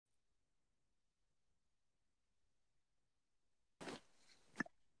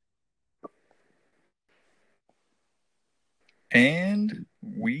And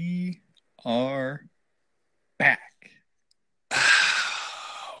we are back.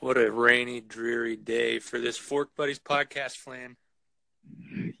 What a rainy, dreary day for this Fork Buddies podcast, Flan.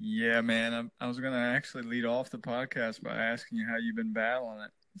 Yeah, man. I was going to actually lead off the podcast by asking you how you've been battling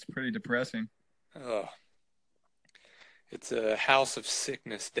it. It's pretty depressing. Oh, it's a house of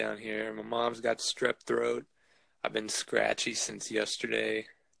sickness down here. My mom's got strep throat. I've been scratchy since yesterday.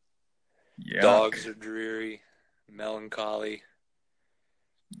 Yuck. Dogs are dreary, melancholy.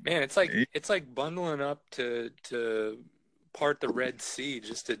 Man, it's like bundling up to part the Red Sea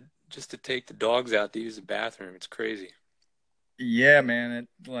just to take the dogs out to use the bathroom. It's crazy. Yeah, man.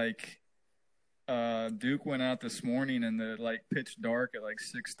 Duke went out this morning in the pitch dark at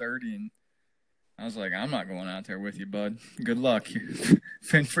 6:30, and I was like, I'm not going out there with you, bud. Good luck.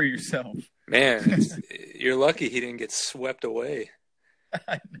 Fend for yourself. Man, you're lucky he didn't get swept away.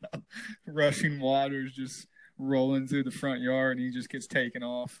 I know. Rushing waters just rolling through the front yard, and he just gets taken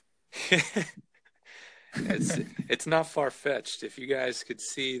off. It's not far-fetched. If you guys could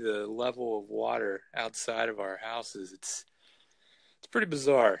see the level of water outside of our houses, it's pretty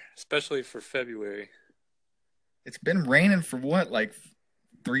bizarre, especially for February. It's been raining for what,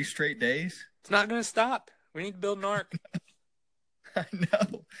 3 straight days? It's not going to stop. We need to build an ark. I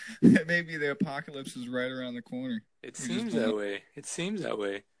know. Maybe the apocalypse is right around the corner. It seems that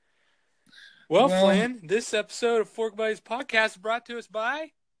way. Well, Flan, this episode of Fork Buddies Podcast is brought to us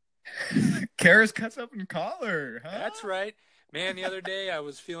by Kara's Cuts Up and Collar. Huh? That's right. Man, the other day I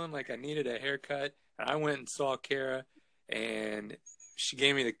was feeling like I needed a haircut, and I went and saw Kara, and she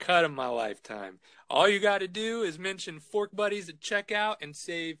gave me the cut of my lifetime. All you got to do is mention Fork Buddies at checkout and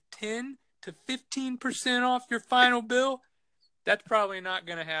save 10 to 15% off your final bill. That's probably not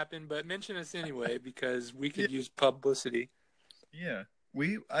going to happen, but mention us anyway because we could use publicity. Yeah.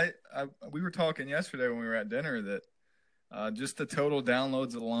 We were talking yesterday when we were at dinner that just the total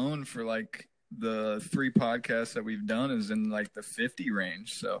downloads alone for the 3 podcasts that we've done is in the 50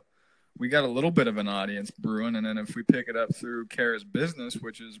 range. So we got a little bit of an audience brewing, and then if we pick it up through Kara's business,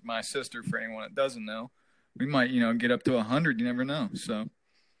 which is my sister for anyone that doesn't know, we might, get up to 100. You never know. So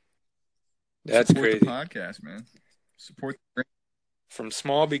that's crazy. The podcast, man. Support the from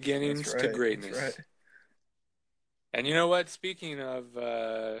small beginnings to greatness. That's right. And you know what? Speaking of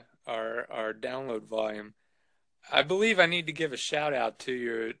our download volume, I believe I need to give a shout out to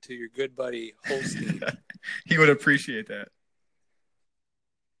your good buddy Holstein. He would appreciate that.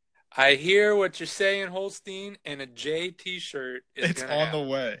 I hear what you're saying, Holstein, and a J T-shirt is It's on the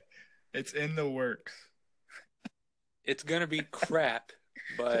way. It's in the works. It's gonna be crap,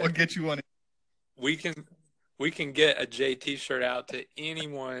 but we'll get you one. We can get a J T-shirt out to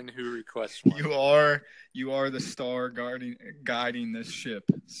anyone who requests one. You are the star guiding this ship.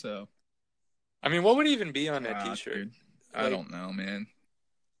 So, I mean, what would even be on that T-shirt? Dude, I don't know, man.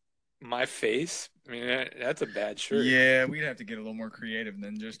 My face? I mean, that's a bad shirt. Yeah, we'd have to get a little more creative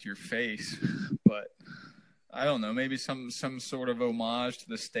than just your face. But I don't know, maybe some sort of homage to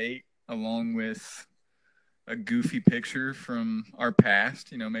the state, along with a goofy picture from our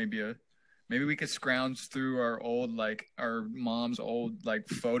past. Maybe we could scrounge through our mom's old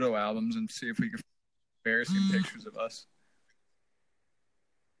photo albums and see if we could find embarrassing pictures of us.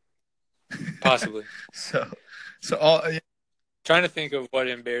 Possibly. Trying to think of what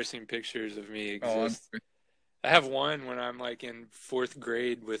embarrassing pictures of me exist. I have one when I'm in 4th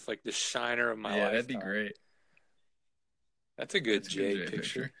grade with the shiner of my life. Yeah, that'd be great. That's a good J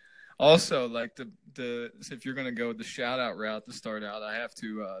picture. Also, if you're going to go with the shout out route to start out, I have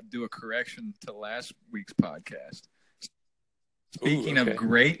to do a correction to last week's podcast. Speaking of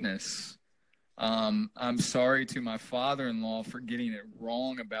greatness, I'm sorry to my father-in-law for getting it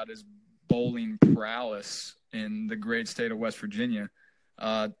wrong about his bowling prowess in the great state of West Virginia.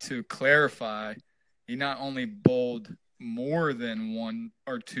 To clarify, he not only bowled more than 1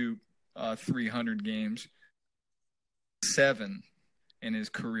 or 2 300 games, 7 in his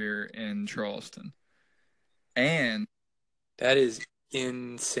career in Charleston. And that is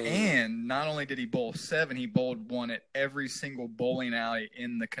insane. And not only did he bowl 7, he bowled 1 at every single bowling alley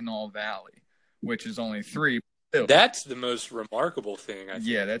in the Kanawha Valley, which is only 3. That's the most remarkable thing, I think.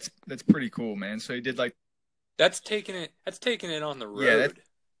 Yeah, that's pretty cool, man. So he did that's taking it on the road. Yeah,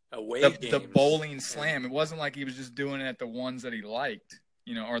 away games. The bowling slam. It wasn't like he was just doing it at the ones that he liked,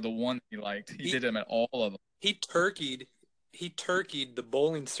 or the one he liked. He did them at all of them. He turkeyed the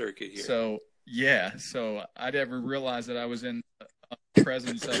bowling circuit here. So I never realized that I was in the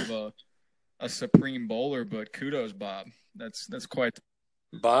presence of a supreme bowler, but kudos, Bob. That's quite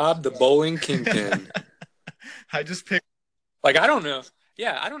Bob the bowling kingpin. I just picked I don't know.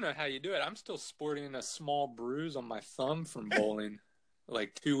 Yeah, I don't know how you do it. I'm still sporting a small bruise on my thumb from bowling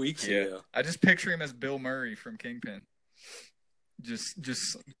like 2 weeks ago. I just picture him as Bill Murray from Kingpin. Just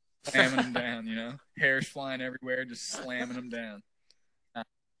slamming him down, you know? Hair's flying everywhere, just slamming him down.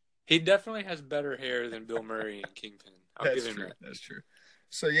 He definitely has better hair than Bill Murray in Kingpin. I'll give him true. that. That's true.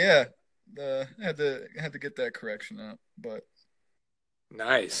 So yeah, had to get that correction up, but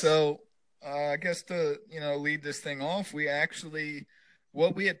nice. So I guess to lead this thing off,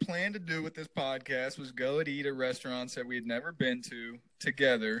 what we had planned to do with this podcast was go and eat at restaurants that we had never been to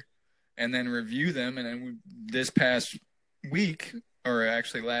together, and then review them. And then this past week, or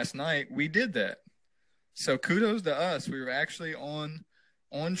actually last night, we did that. So kudos to us. We were actually on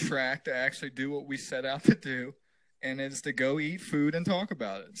track to actually do what we set out to do, and it's to go eat food and talk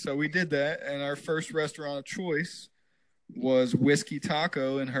about it. So we did that, and our first restaurant of choice was Whiskey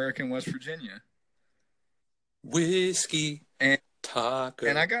Taco in Hurricane, West Virginia. Whiskey and Taco.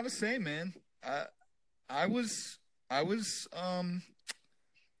 And I gotta say, man, I was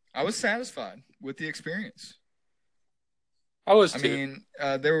satisfied with the experience. I was too. I mean,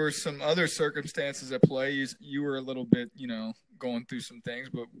 there were some other circumstances at play. You were a little bit, going through some things,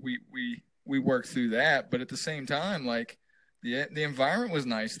 but we worked through that. But at the same time, like the environment was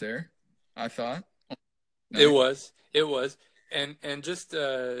nice there, I thought. It was. And just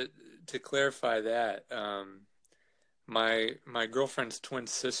to clarify that, my girlfriend's twin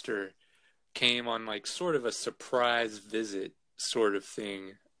sister came on like sort of a surprise visit sort of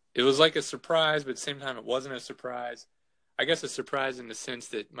thing. It was like a surprise, but at the same time it wasn't a surprise. I guess a surprise in the sense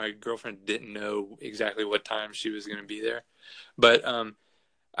that my girlfriend didn't know exactly what time she was going to be there. But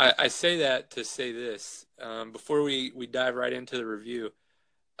I say that to say this. Before we dive right into the review,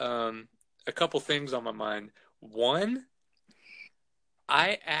 a couple things on my mind. One,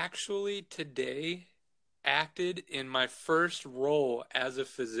 I actually today acted in my first role as a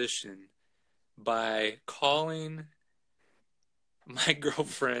physician by calling my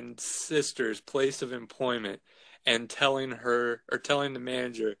girlfriend's sister's place of employment and telling the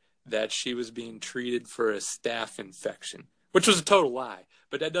manager that she was being treated for a staph infection, which was a total lie.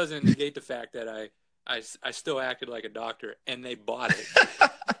 But that doesn't negate the fact that I still acted like a doctor, and they bought it.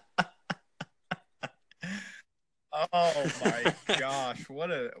 Oh my gosh! I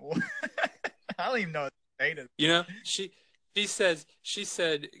don't even know what to say to that. She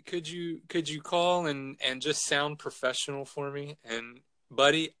said, could you call and just sound professional for me? And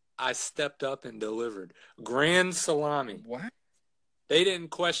buddy, I stepped up and delivered. Grand salami. What? They didn't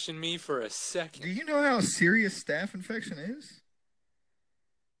question me for a second. Do you know how serious staph infection is?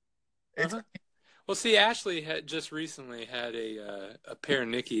 Uh-huh. Well, see, Ashley had just recently had a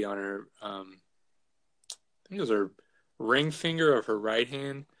paronychia on her. I think it was her ring finger of her right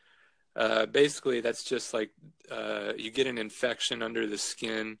hand. Basically, that's just like you get an infection under the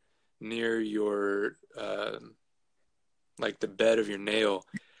skin near your like the bed of your nail,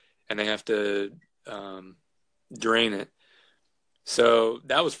 and they have to drain it. So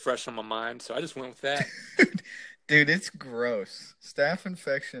that was fresh on my mind, so I just went with that. Dude, it's gross. Staph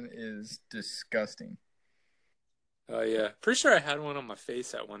infection is disgusting. Oh, yeah. Pretty sure I had one on my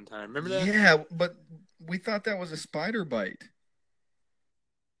face at one time. Remember that? Yeah, but we thought that was a spider bite.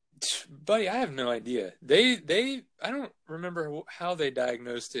 Buddy, I have no idea. I don't remember how they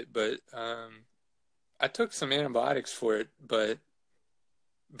diagnosed it, but I took some antibiotics for it, but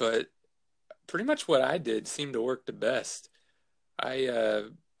pretty much what I did seemed to work the best. I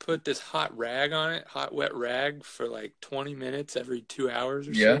put this hot wet rag for like 20 minutes every 2 hours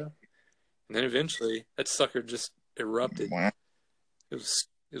or so. And then eventually that sucker just erupted. Wow. It was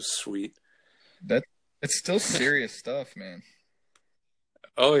sweet. It's still serious stuff, man.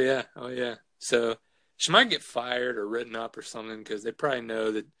 Oh yeah. So she might get fired or written up or something because they probably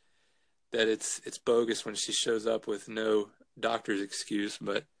know that it's bogus when she shows up with no doctor's excuse.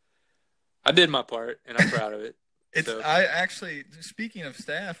 But I did my part and I'm proud of it. I actually, speaking of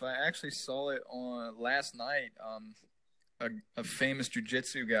staph, I actually saw it on last night. A famous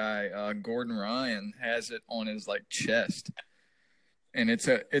jiu-jitsu guy, Gordon Ryan, has it on his like chest, and it's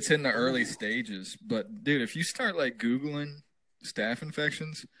in the early stages. But dude, if you start like Googling staph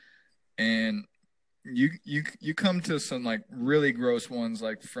infections, and you come to some like really gross ones,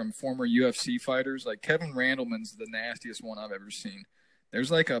 like from former UFC fighters, like Kevin Randleman's the nastiest one I've ever seen.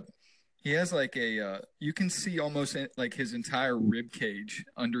 There's like he has like you can see almost like his entire rib cage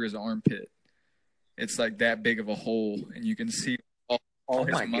under his armpit. It's like that big of a hole, and you can see all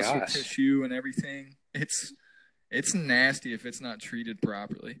his muscle tissue and everything. It's nasty if it's not treated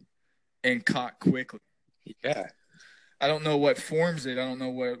properly and caught quickly. Yeah. I don't know what forms it. I don't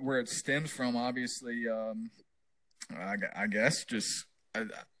know where it stems from. Obviously, I guess just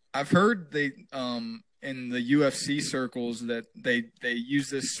I've heard they in the UFC circles that they use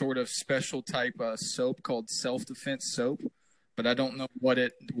this sort of special type of soap called self-defense soap, but I don't know what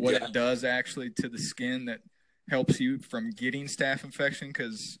it does actually to the skin that helps you from getting staph infection,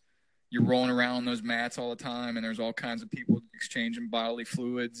 because you're rolling around on those mats all the time and there's all kinds of people exchanging bodily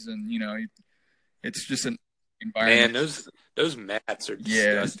fluids, and it's just an environment. Man, those mats are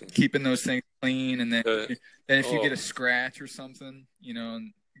disgusting. Keeping those things clean, and then if you get a scratch or something,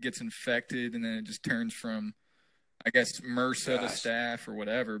 and gets infected, and then it just turns from, I guess, MRSA to staph or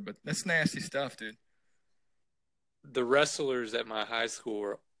whatever. But that's nasty stuff, dude. The wrestlers at my high school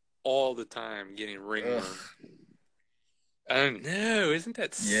were all the time getting ringworm. I don't know, isn't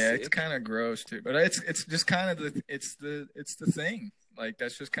that sick? Yeah, it's kind of gross too, but it's just kind of the thing. Like,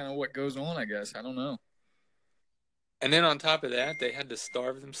 that's just kind of what goes on, I guess. I don't know. And then on top of that, they had to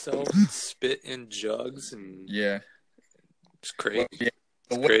starve themselves and spit in jugs, and it's crazy. Well, yeah.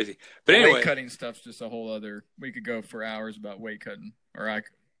 It's crazy. But anyway, weight cutting stuff's just a whole other. We could go for hours about weight cutting,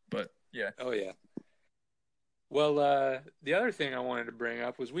 but yeah. Oh yeah. Well, the other thing I wanted to bring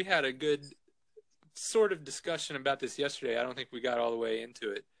up was we had a good sort of discussion about this yesterday. I don't think we got all the way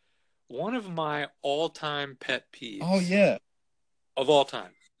into it. One of my all-time pet peeves. Oh yeah. Of all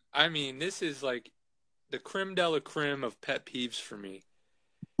time. I mean, this is like the creme de la creme of pet peeves for me,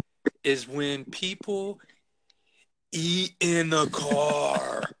 is when people eat in the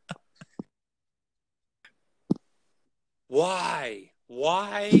car. Why?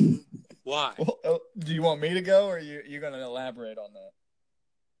 Well, do you want me to go, or you're going to elaborate on that?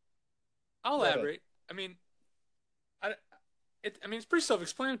 I'll elaborate. I mean, it's pretty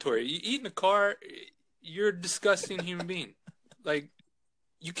self-explanatory. You eat in the car, you're a disgusting human being. Like,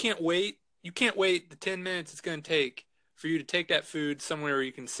 you can't wait the 10 minutes it's going to take for you to take that food somewhere where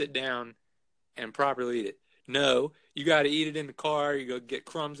you can sit down and properly eat it. No, you got to eat it in the car. You go get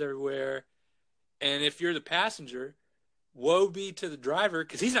crumbs everywhere. And if you're the passenger, woe be to the driver,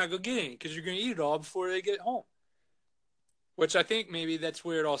 because he's not going to get any, because you're going to eat it all before they get home. Which I think maybe that's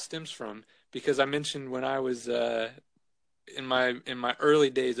where it all stems from, because I mentioned when I was in my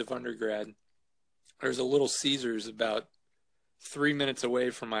early days of undergrad, there's a Little Caesars about 3 minutes away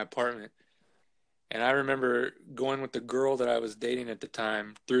from my apartment. And I remember going with the girl that I was dating at the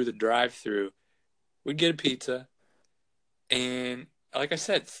time through the drive-thru. We'd get a pizza, and like I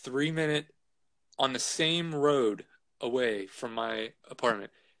said, 3 minute on the same road away from my apartment.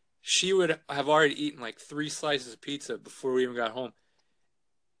 She would have already eaten like 3 slices of pizza before we even got home.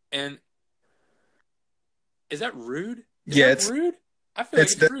 And is that rude? Is that rude? I feel like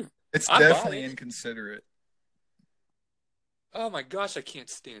it's rude. It's definitely inconsiderate. Oh my gosh, I can't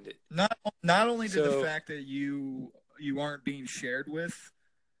stand it. Not only the fact that you aren't being shared with,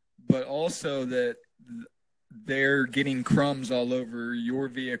 but also that they're getting crumbs all over your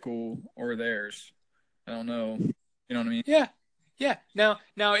vehicle or theirs. I don't know. You know what I mean? Yeah. Yeah. Now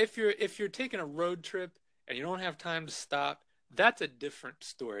if you're taking a road trip and you don't have time to stop, that's a different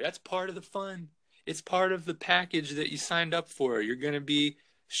story. That's part of the fun. It's part of the package that you signed up for. You're going to be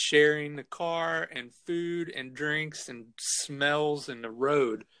sharing the car and food and drinks and smells and the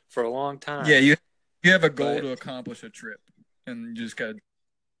road for a long time. Yeah, you have a goal to accomplish a trip, and you just got.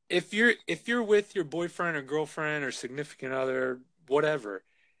 If you're with your boyfriend or girlfriend or significant other, whatever,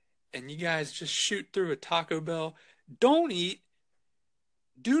 and you guys just shoot through a Taco Bell, do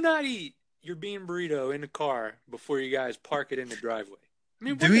not eat your bean burrito in the car before you guys park it in the driveway. I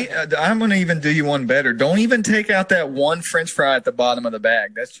mean, I'm going to even do you one better. Don't even take out that one French fry at the bottom of the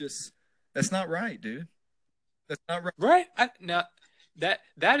bag. That's not right, dude. That's not right. Right?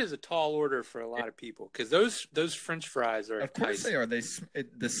 That is a tall order for a lot of people, because those French fries are. Of course they are.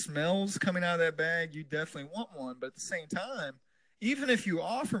 The smells coming out of that bag. You definitely want one, but at the same time, even if you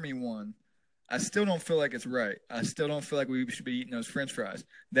offer me one, I still don't feel like it's right. I still don't feel like we should be eating those French fries.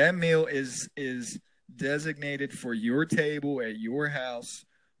 That meal is designated for your table at your house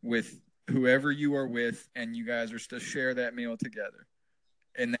with whoever you are with, and you guys are to share that meal together,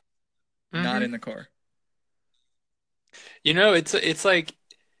 and not in the car. You know, it's like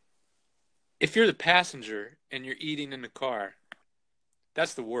if you're the passenger and you're eating in the car,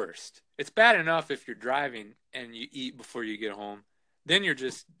 that's the worst. It's bad enough if you're driving and you eat before you get home. Then you're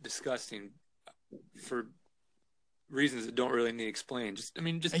just disgusting for reasons that don't really need explained. Just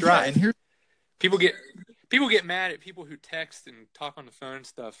drive. And people get mad at people who text and talk on the phone and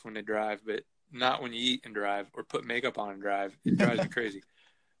stuff when they drive, but not when you eat and drive or put makeup on and drive. It drives me crazy.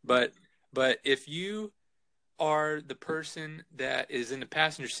 But if you are the person that is in the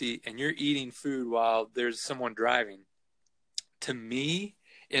passenger seat and you're eating food while there's someone driving, to me,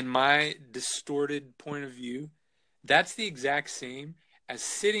 in my distorted point of view, that's the exact same as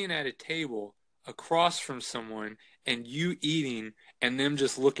sitting at a table across from someone and you eating and them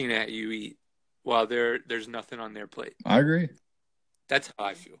just looking at you eat while there's nothing on their plate. I agree. That's how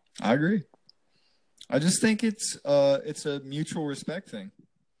I feel. I agree. I just think it's a mutual respect thing.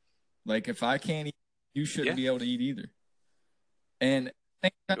 Like, if I can't eat, you shouldn't be able to eat either. And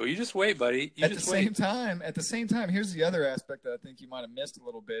well, you just wait, buddy. At the same time, here's the other aspect that I think you might have missed a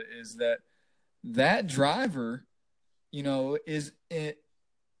little bit is that driver, you know,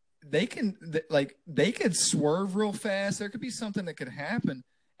 they could swerve real fast. There could be something that could happen,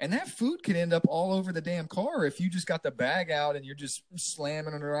 and that food could end up all over the damn car if you just got the bag out and you're just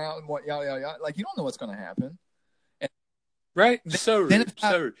slamming it around and what, yada. Like, you don't know what's going to happen. Right. So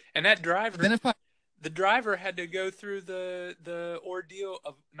rude. And that driver, the driver had to go through the ordeal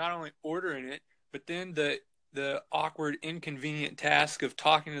of not only ordering it, but then the awkward, inconvenient task of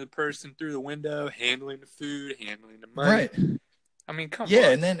talking to the person through the window, handling the food, handling the money. Right. I mean, come on.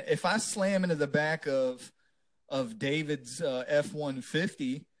 Yeah, and then if I slam into the back of David's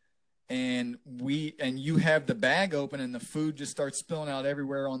F-150 and you have the bag open and the food just starts spilling out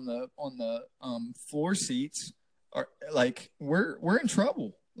everywhere on the floor seats, we're in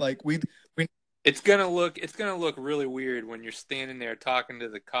trouble. Like we It's gonna look really weird when you're standing there talking to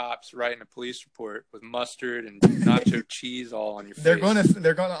the cops, writing a police report with mustard and nacho cheese all on your face.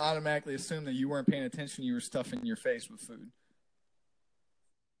 They're gonna automatically assume that you weren't paying attention. You were stuffing your face with food,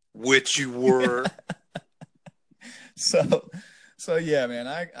 which you were. So yeah, man,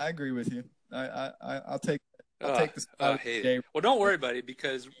 I agree with you. I'll take this. I hate it. Well, don't worry, buddy,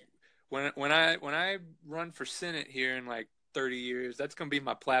 because when I run for Senate here in like 30 years, that's going to be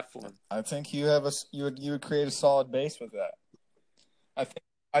my platform. I think you would create a solid base with that.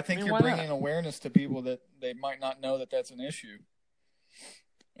 I think you're bringing awareness to people that they might not know that that's an issue,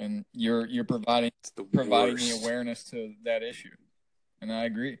 and you're providing the awareness to that issue, and I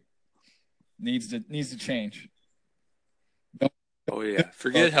agree. Needs to change. Oh yeah,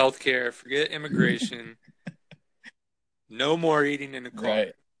 forget healthcare, forget immigration. No more eating in a car.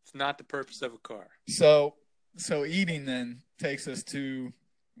 Right. It's not the purpose of a car. So eating then takes us to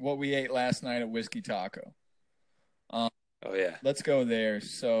what we ate last night at Whiskey Taco. Oh yeah. Let's go there.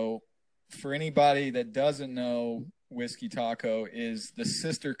 So for anybody that doesn't know, Whiskey Taco is the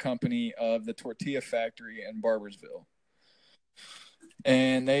sister company of the Tortilla Factory in Barboursville.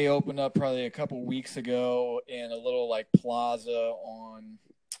 And they opened up probably a couple weeks ago in a little like plaza on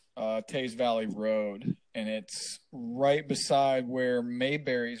Tays Valley Road, and it's right beside where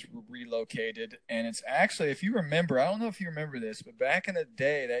Mayberry's relocated. And it's actually, if you remember, I don't know if you remember this, but back in the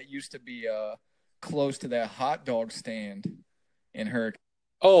day, that used to be close to that hot dog stand in Hurricane.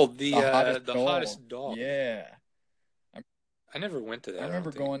 Oh, the hottest dog. Yeah. I never went to that. I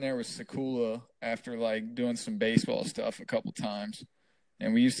remember going there with Sakula after like doing some baseball stuff a couple times,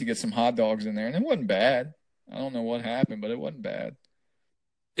 and we used to get some hot dogs in there, and it wasn't bad. I don't know what happened, but it wasn't bad.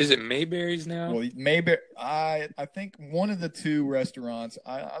 Is it Mayberry's now? Well, Mayberry. I think one of the two restaurants.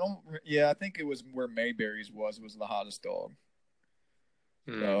 I think it was where Mayberry's was the hottest dog.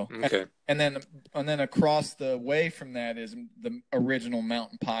 So okay. And then across the way from that is the original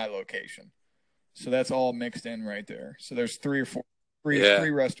Mountain Pie location. So that's all mixed in right there. So there's three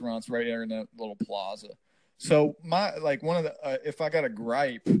restaurants right there in that little plaza. So one of the if I got a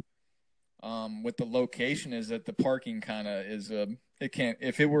gripe with the location is that the parking kind of is it can't.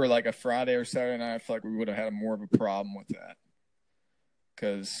 If it were like a Friday or Saturday night, I feel like we would have had more of a problem with that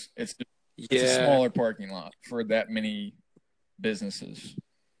because it's a smaller parking lot for that many businesses.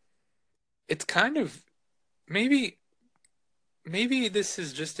 It's kind of maybe this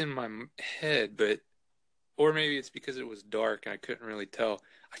is just in my head, or maybe it's because it was dark and I couldn't really tell.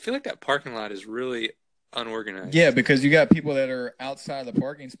 I feel like that parking lot is really unorganized. Yeah, because you got people that are outside of the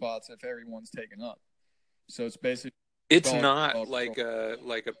parking spots if everyone's taken up. So it's basically not like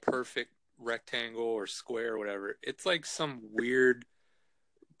a perfect rectangle or square or whatever. It's like some weird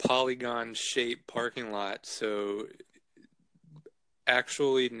polygon shaped parking lot. So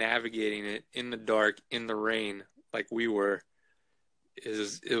actually navigating it in the dark, in the rain, like we were,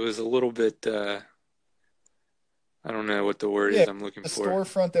 it was a little bit I don't know what the word is I'm looking for.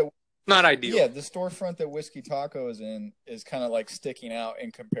 Storefront that not ideal. Yeah, the storefront that Whiskey Taco is in is kind of like sticking out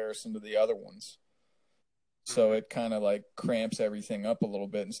in comparison to the other ones. So it kind of like cramps everything up a little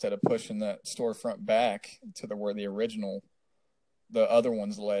bit instead of pushing that storefront back to where the other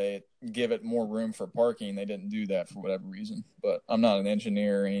ones lay, give it more room for parking. They didn't do that for whatever reason. But I'm not an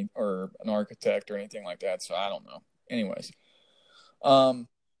engineer or an architect or anything like that, so I don't know. Anyways. Well,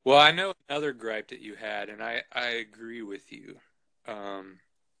 I know another gripe that you had, and I agree with you,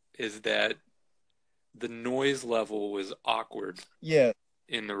 is that the noise level was awkward. Yeah.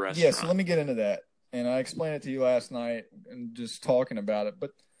 in the restaurant. Yeah, so let me get into that. And I explained it to you last night and just talking about it.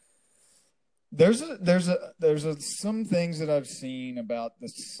 But there's some things that I've seen about the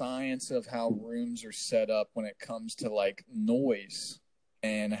science of how rooms are set up when it comes to like noise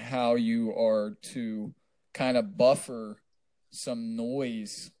and how you are to kind of buffer some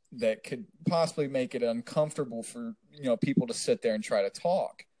noise that could possibly make it uncomfortable for, people to sit there and try to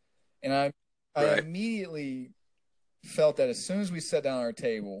talk. And I immediately felt that as soon as we sat down at our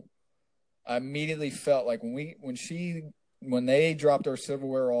table, I immediately felt like when they dropped our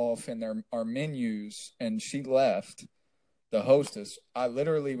silverware off and our menus and she left, the hostess, I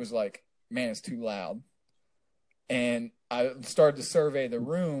literally was like, man, it's too loud. And I started to survey the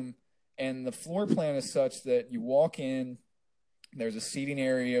room, and the floor plan is such that you walk in, there's a seating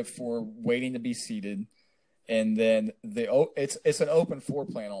area for waiting to be seated, and then it's an open floor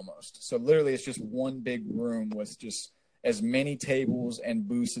plan almost. So literally it's just one big room with just as many tables and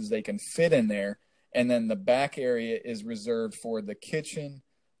booths as they can fit in there. And then the back area is reserved for the kitchen,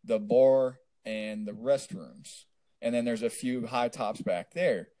 the bar, and the restrooms. And then there's a few high tops back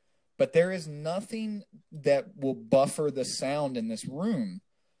there. But there is nothing that will buffer the sound in this room.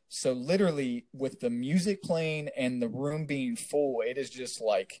 So literally with the music playing and the room being full, it is just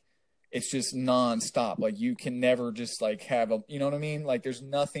like, it's just nonstop. Like you can never just like have you know what I mean? Like there's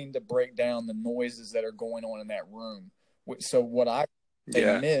nothing to break down the noises that are going on in that room. So what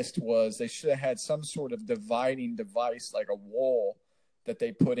they missed was they should have had some sort of dividing device, like a wall that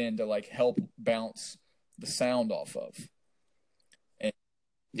they put in to like help bounce the sound off of. And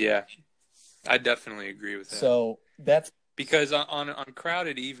yeah, I definitely agree with that. So that's because on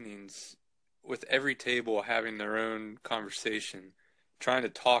crowded evenings, with every table having their own conversation, trying to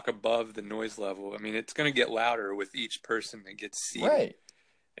talk above the noise level, I mean, it's going to get louder with each person that gets seated. Right.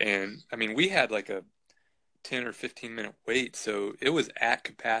 And I mean, we had like a 10 or 15 minute wait, so it was at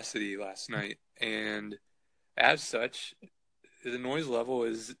capacity last night, and as such the noise level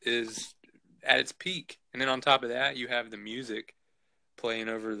is at its peak. And then on top of that, you have the music playing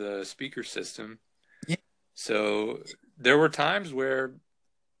over the speaker system. Yeah. So there were times where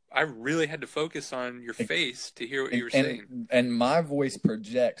I really had to focus on your face to hear what you were saying. And my voice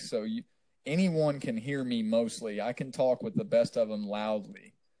projects, so anyone can hear me mostly. I can talk with the best of them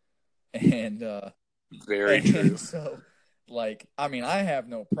loudly. And very true. So, like, I mean, I have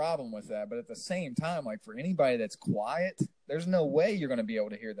no problem with that, but at the same time, like, for anybody that's quiet, there's no way you're going to be able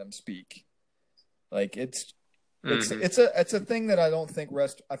to hear them speak. Like, it's a thing that I don't think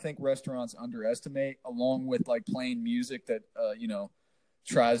I think restaurants underestimate, along with like playing music that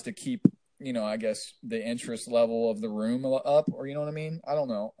tries to keep I guess the interest level of the room up, or you know what I mean. I don't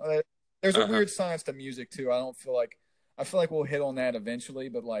know. There's a weird science to music too. I feel like we'll hit on that eventually,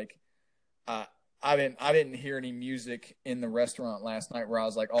 but like, I didn't hear any music in the restaurant last night where I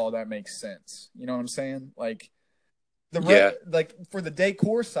was like, oh, that makes sense. You know what I'm saying? Like like for the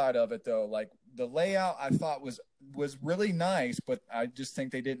decor side of it though, like the layout I thought was really nice, but I just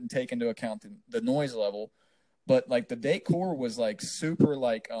think they didn't take into account the noise level. But like the decor was like super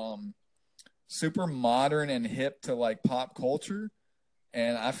modern and hip to like pop culture.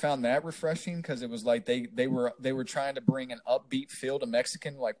 And I found that refreshing because it was like they were trying to bring an upbeat feel to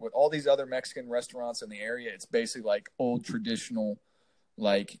Mexican, like with all these other Mexican restaurants in the area. It's basically like old traditional,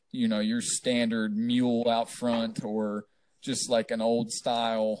 like, your standard mule out front, or just like an old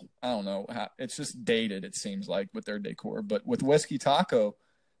style. I don't know. It's just dated, it seems like, with their decor. But with Whiskey Taco,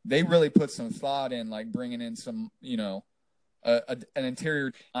 they really put some thought in, like bringing in some, an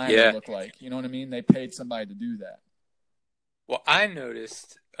interior design to look like. You know what I mean? They paid somebody to do that. Well, I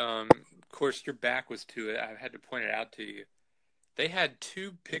noticed, of course, your back was to it. I had to point it out to you. They had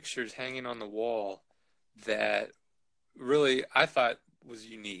two pictures hanging on the wall that really I thought was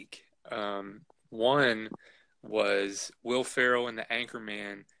unique. One was Will Ferrell and the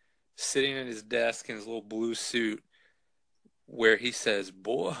Anchorman sitting at his desk in his little blue suit, where he says,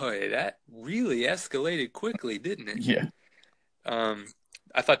 "Boy, that really escalated quickly, didn't it?" Yeah.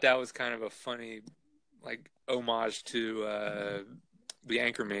 I thought that was kind of a funny, like, homage to the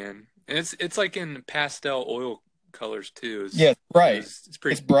Anchorman, and it's like in pastel oil colors too. Yeah, right. It's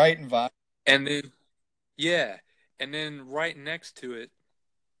pretty. It's bright and vibrant. And then right next to it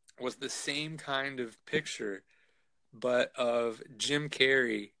was the same kind of picture, but of Jim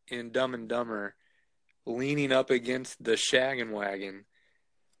Carrey in Dumb and Dumber leaning up against the shaggin' wagon.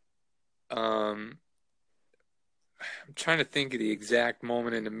 I'm trying to think of the exact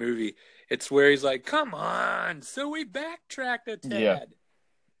moment in the movie. It's where he's like, "Come on, so we backtracked a tad." Yeah.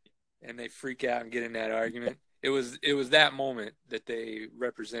 And they freak out and get in that argument. It was that moment that they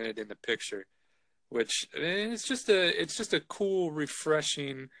represented in the picture which it's just a cool,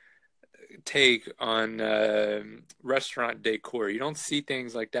 refreshing take on restaurant decor. You don't see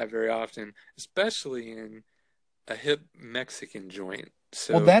things like that very often, especially in a hip Mexican joint.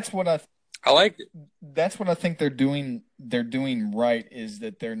 So Well, I liked it. that's what I think they're doing. They're doing right is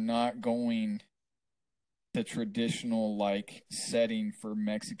that they're not going the traditional like setting for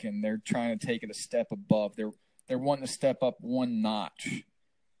Mexican. They're trying to take it a step above. They're wanting to step up one notch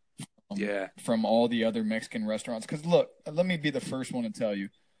Yeah. from all the other Mexican restaurants. Because look, let me be the first one to tell you,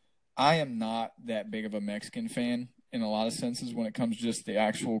 I am not that big of a Mexican fan in a lot of senses when it comes to just the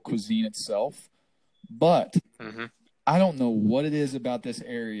actual cuisine itself. But Mm-hmm. I don't know what it is about this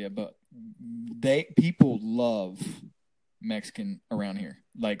area, but people love Mexican around here,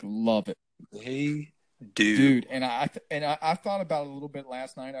 like love it, They do. dude. And I thought about it a little bit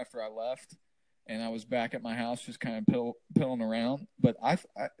last night after I left, and I was back at my house just kind of pilling around. But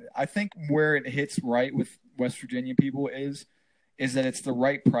I think where it hits right with West Virginia people is that it's the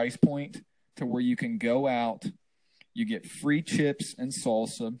right price point to where you can go out, you get free chips and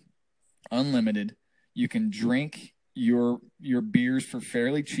salsa, unlimited. You can drink your beers for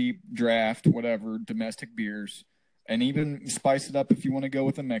fairly cheap, draft, whatever, domestic beers, and even spice it up if you want to go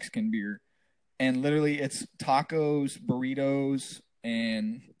with a Mexican beer. And literally, it's tacos, burritos,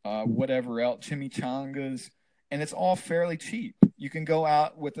 and whatever else, chimichangas, and it's all fairly cheap. You can go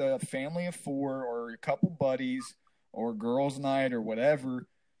out with a family of 4 or a couple buddies or girls' night or whatever.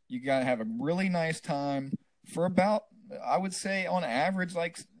 You got to have a really nice time for about, I would say, on average,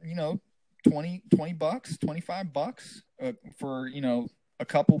 like, $20 bucks, $25 for, a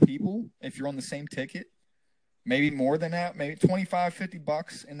couple people if you're on the same ticket. Maybe more than that, maybe 25,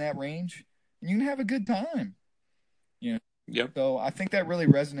 $50 in that range. And you can have a good time. Yep. So I think that really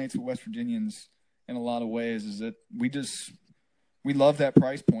resonates with West Virginians in a lot of ways, is that we love that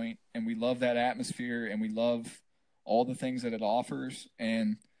price point and we love that atmosphere and we love all the things that it offers.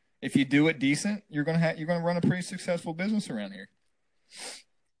 And if you do it decent, you're going to run a pretty successful business around here.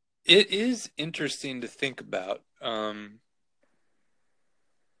 It is interesting to think about.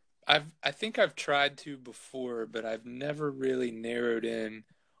 I think I've tried to before, but I've never really narrowed in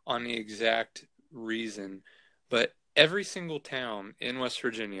on the exact reason. But every single town in West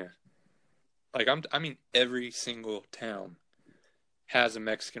Virginia, like I mean every single town has a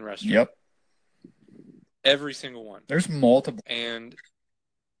Mexican restaurant. Yep. Every single one. There's multiple. And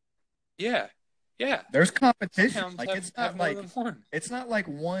yeah. There's competition. Towns Like have, it's not have more like than one. it's not like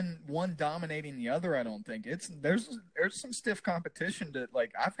one dominating the other. I don't think there's some stiff competition to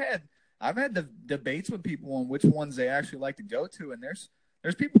like. I've had the debates with people on which ones they actually like to go to, and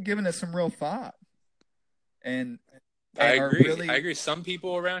there's people giving it some real thought. And I agree. Really... I agree. Some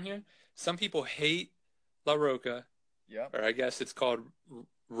people around here, some people hate La Roca. Yep. Or I guess it's called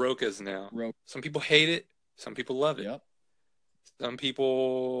Rocas now. Roca. Some people hate it. Some people love it. Yep. Some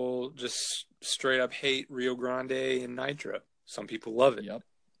people just straight up hate Rio Grande and Nitro. Some people love it. Yep.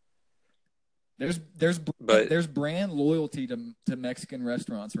 There's brand loyalty to Mexican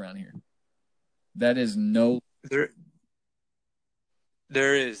restaurants around here. That is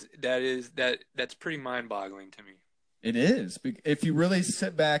There is. That's pretty mind-boggling to me. It is. If you really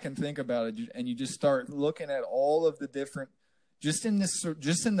sit back and think about it, and you just start looking at all of the different, just in the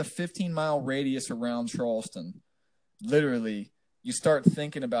 15-mile radius around Charleston, literally, you start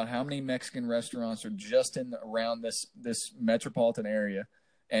thinking about how many Mexican restaurants are just around this metropolitan area.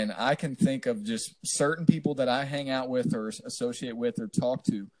 And I can think of just certain people that I hang out with or associate with or talk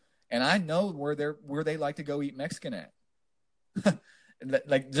to, and I know where they like to go eat Mexican at.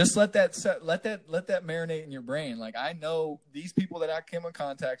 Like, just let that marinate in your brain. Like, I know these people that I come in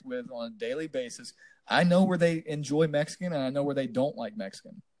contact with on a daily basis. I know where they enjoy Mexican, and I know where they don't like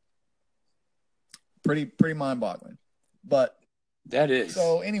Mexican. Pretty mind-boggling. But that is.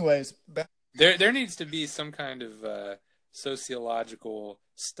 So, anyways, there needs to be some kind of sociological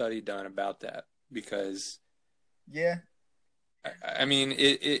study done about that, because yeah, I mean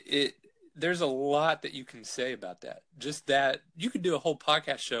it there's a lot that you can say about that. Just that you could do a whole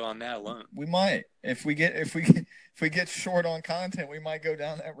podcast show on that alone. We might. If we get short on content, we might go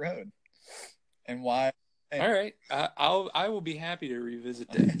down that road. And why? All right. I will be happy to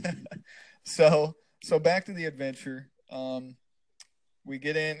revisit that. So back to the adventure. We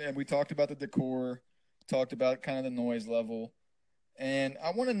get in and we talked about the decor, talked about kind of the noise level. And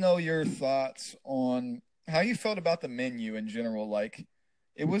I want to know your thoughts on how you felt about the menu in general. Like,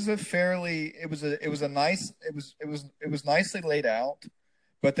 it was nicely laid out,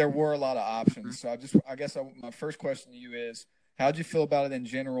 but there were a lot of options. So my first question to you is, how'd you feel about it in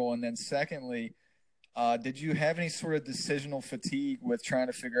general? And then secondly, Did you have any sort of decisional fatigue with trying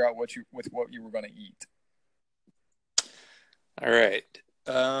to figure out what you were going to eat? All right.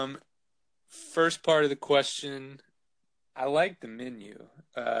 First part of the question, I like the menu.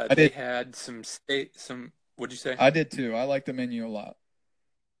 They had some what'd you say? I did too. I like the menu a lot.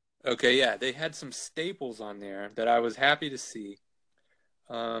 Okay, yeah, they had some staples on there that I was happy to see.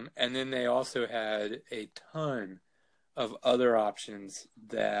 And then they also had a ton of other options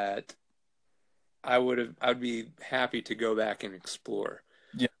that I'd be happy to go back and explore.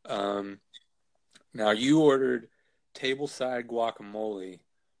 Yeah. Now you ordered tableside guacamole,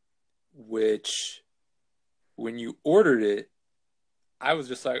 which when you ordered it, I was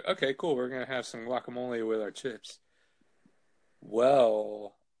just like, okay, cool, we're gonna have some guacamole with our chips.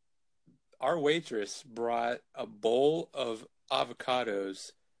 Well, our waitress brought a bowl of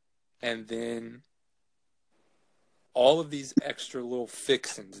avocados and then all of these extra little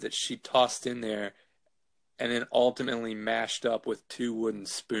fixins that she tossed in there and then ultimately mashed up with 2 wooden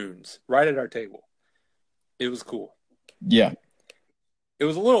spoons right at our table. It was cool. Yeah. It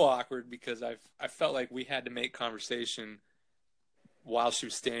was a little awkward because I felt like we had to make conversation while she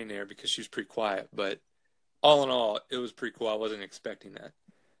was standing there because she was pretty quiet. But all in all, it was pretty cool. I wasn't expecting that.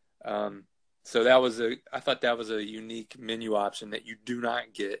 So I thought that was a unique menu option that you do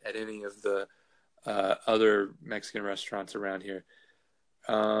not get at any of the other Mexican restaurants around here.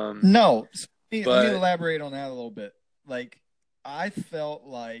 No, let me elaborate on that a little bit. Like, I felt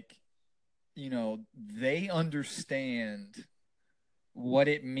like, they understand what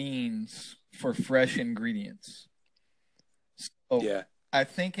it means for fresh ingredients. So yeah, I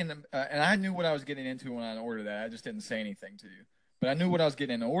think and I knew what I was getting into when I ordered that. I just didn't say anything to you, but I knew what I was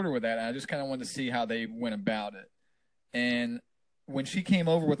getting in order with that. And I just kind of wanted to see how they went about it. And when she came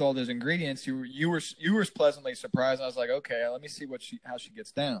over with all those ingredients, you were pleasantly surprised. I was like, okay, let me see how she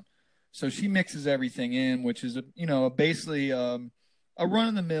gets down. So she mixes everything in, which is basically a run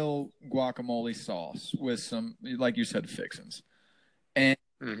of the mill guacamole sauce with some, like you said, fixins. And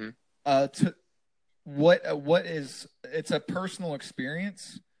it's a personal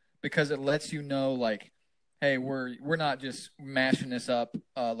experience because it lets you know, like, hey, we're not just mashing this up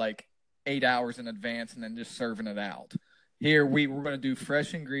like 8 hours in advance and then just serving it out. Here we're going to do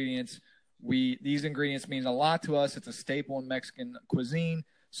fresh ingredients. These ingredients mean a lot to us. It's a staple in Mexican cuisine,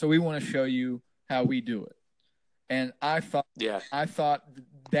 so we want to show you how we do it. And I thought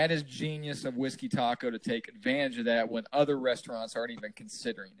that is genius of Whiskey Taco to take advantage of that when other restaurants aren't even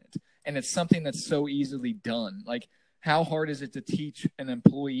considering it. And it's something that's so easily done. Like, how hard is it to teach an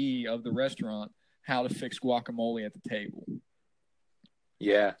employee of the restaurant how to fix guacamole at the table?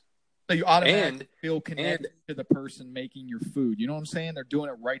 Yeah. So you automatically feel connected to the person making your food. You know what I'm saying? They're doing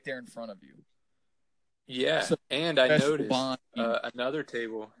it right there in front of you. Yeah. So, and I noticed another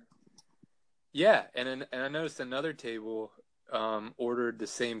table. Yeah, and I noticed another table ordered the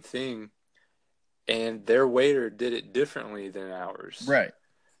same thing, and their waiter did it differently than ours. Right.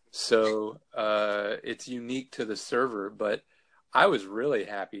 So it's unique to the server, but I was really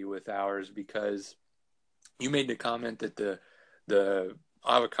happy with ours because you made the comment that the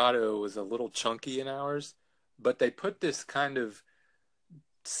avocado was a little chunky in ours, but they put this kind of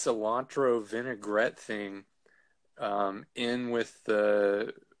cilantro vinaigrette thing in with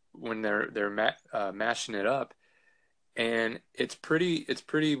when they're mashing it up, and it's pretty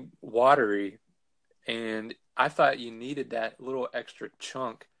watery, and I thought you needed that little extra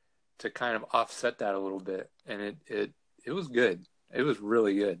chunk to kind of offset that a little bit, and it was good. It was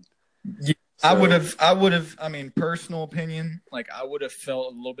really good. Yeah, so, I would have. I mean, personal opinion, like, I would have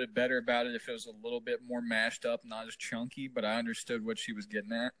felt a little bit better about it if it was a little bit more mashed up, not as chunky. But I understood what she was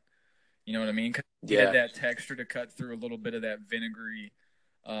getting at. You know what I mean? 'Cause you had that texture to cut through a little bit of that vinegary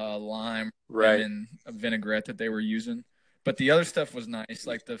lime and a vinaigrette that they were using. But the other stuff was nice,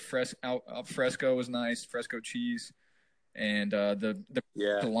 like the fresco was nice, fresco cheese, and the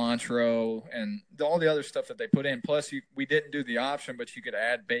cilantro and all the other stuff that they put in. Plus, we didn't do the option, but you could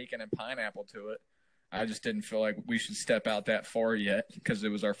add bacon and pineapple to it. I just didn't feel like we should step out that far yet because it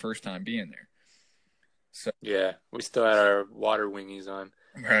was our first time being there. So yeah, we still had our water wingies on.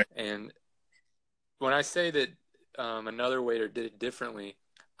 Right. And when I say that another waiter did it differently,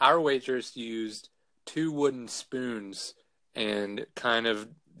 our waitress used 2 wooden spoons and kind of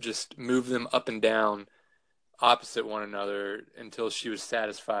just moved them up and down opposite one another until she was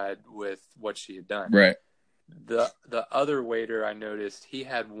satisfied with what she had done. Right. The other waiter, I noticed, he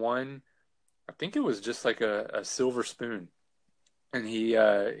had one, I think it was just like a silver spoon, and he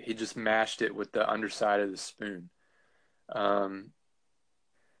just mashed it with the underside of the spoon. I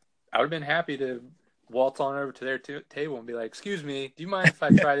would have been happy to waltz on over to their table and be like, "Excuse me, do you mind if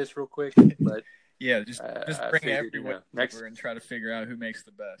I try this real quick?" But Yeah, just I bring figured, everyone next. over and try to figure out who makes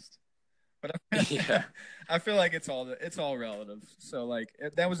the best. But Yeah. I feel like it's all relative. So like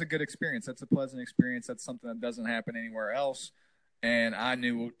that was a good experience. That's a pleasant experience. That's something that doesn't happen anywhere else. And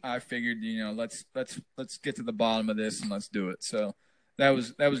I figured, let's get to the bottom of this and let's do it. So that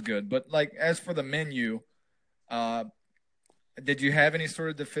was good. But like as for the menu, uh, did you have any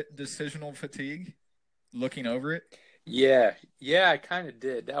sort of decisional fatigue looking over it? Yeah, I kind of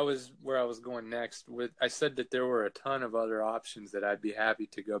did. That was where I was going next. I said that there were a ton of other options that I'd be happy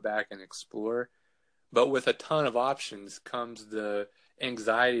to go back and explore. But with a ton of options comes the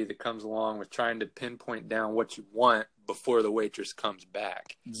anxiety that comes along with trying to pinpoint down what you want before the waitress comes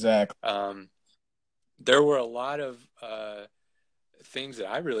back. Exactly. There were a lot of things that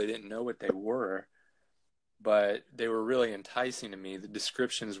I really didn't know what they were, but they were really enticing to me. The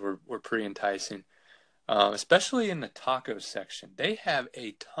descriptions were pretty enticing, especially in the taco section. They have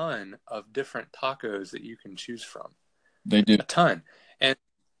a ton of different tacos that you can choose from. They do. A ton.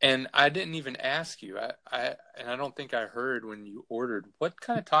 And I didn't even ask you. I don't think I heard when you ordered. What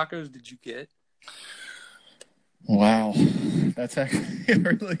kind of tacos did you get? Wow, that's actually a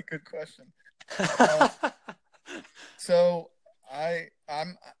really good question. So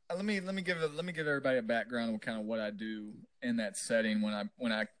I'm let me give everybody a background on kind of what I do in that setting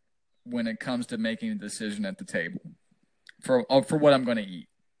when it comes to making a decision at the table for what I'm going to eat.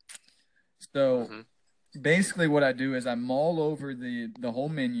 So basically, what I do is I mull over the whole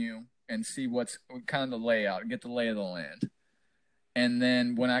menu and see what's kind of the layout, get the lay of the land. And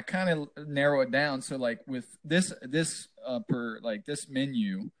then when I kind of narrow it down, so like with this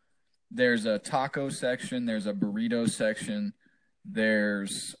menu, there's a taco section, there's a burrito section,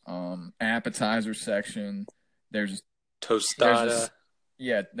 there's appetizer section, there's tostada.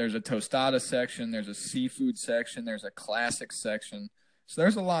 There's a tostada section, there's a seafood section, there's a classic section. So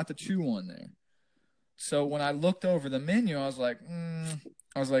there's a lot to chew on there. So when I looked over the menu, I was like,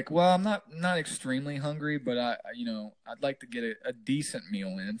 well, I'm not extremely hungry, but I'd like to get a decent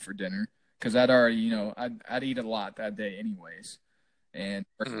meal in for dinner because I'd already, I'd eat a lot that day anyways, and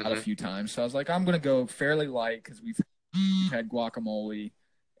worked out a few times. So I was like, I'm gonna go fairly light because we've had guacamole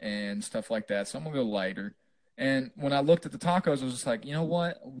and stuff like that, so I'm gonna go lighter. And when I looked at the tacos, I was just like, you know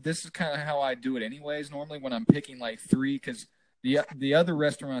what? This is kind of how I do it anyways. Normally when I'm picking like three, because the other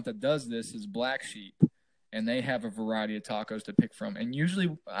restaurant that does this is Black Sheep, and they have a variety of tacos to pick from. And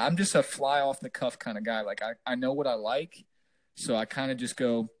usually I'm just a fly off the cuff kind of guy. Like I know what I like, so I kind of just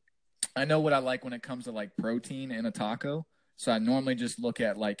go, I know what I like when it comes to like protein in a taco. So I normally just look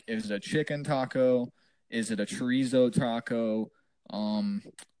at like, is it a chicken taco? Is it a chorizo taco?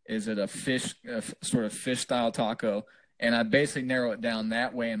 Is it a sort of fish style taco? And I basically narrow it down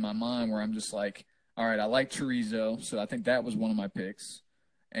that way in my mind where I'm just like, all right, I like chorizo, so I think that was one of my picks.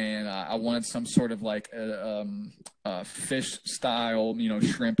 And I wanted some sort of like a fish style,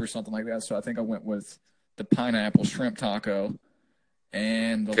 shrimp or something like that. So I think I went with the pineapple shrimp taco.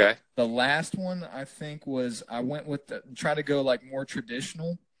 And the last one I think was I went with try to go like more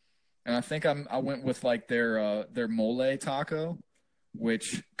traditional, and I think I went with like their mole taco,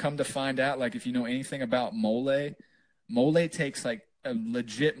 which come to find out, like if you know anything about mole takes like a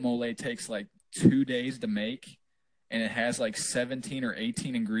legit mole takes like 2 days to make, and it has like 17 or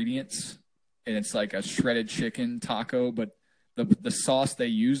 18 ingredients, and it's like a shredded chicken taco, but the sauce they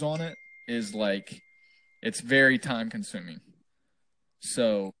use on it is like it's very time consuming.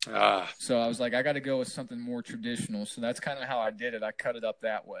 So I was like, I got to go with something more traditional. So that's kind of how I did it. I cut it up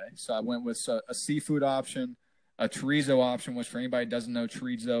that way. So I went with a seafood option, a chorizo option, which for anybody who doesn't know,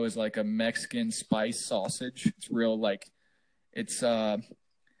 chorizo is like a Mexican spice sausage. It's real like it's got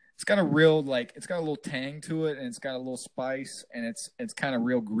a real like it's got a little tang to it, and it's got a little spice, and it's kind of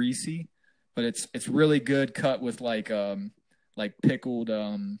real greasy, but it's really good cut with like pickled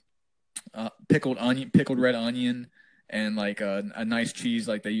red onion, and like a nice cheese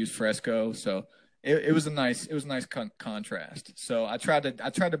like they use Fresco. So it was a nice contrast. So I tried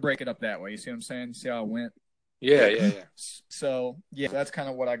to break it up that way. You see what I'm saying? See how I went? Yeah. So that's kind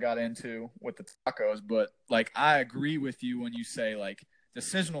of what I got into with the tacos. But like I agree with you when you say like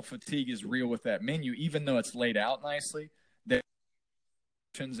decisional fatigue is real with that menu, even though it's laid out nicely.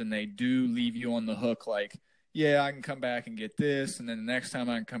 And they do leave you on the hook. Like, yeah, I can come back and get this, and then the next time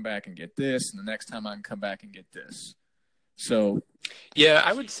I can come back and get this, and the next time I can come back and get this. So, yeah,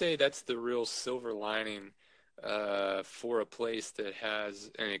 I would say that's the real silver lining for a place that has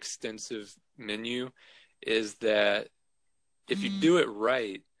an extensive menu, is that if you do it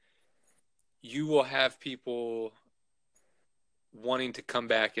right, you will have people wanting to come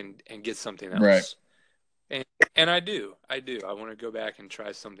back and get something else. Right. And I do. I want to go back and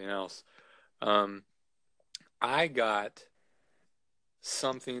try something else. I got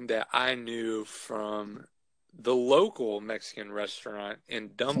something that I knew from the local Mexican restaurant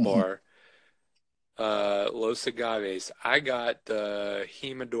in Dunbar, Los Agaves. I got the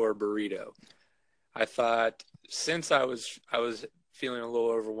Jimador burrito. I thought since I was feeling a little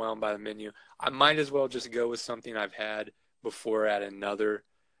overwhelmed by the menu, I might as well just go with something I've had before at another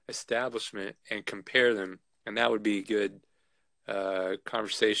establishment and compare them, and that would be good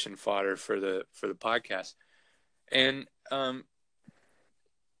conversation fodder for the podcast. And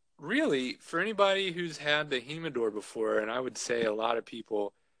really, for anybody who's had the Jimador before, and I would say a lot of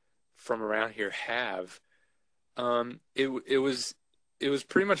people from around here have, it was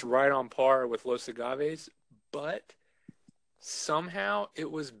pretty much right on par with Los Agaves, but somehow it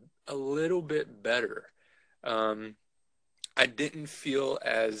was a little bit better. I didn't feel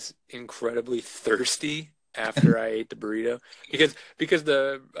as incredibly thirsty after I ate the burrito because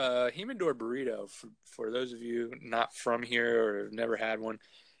the Jimador burrito, for those of you not from here or have never had one,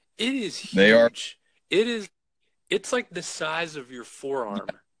 it is huge. They are. It's like the size of your forearm,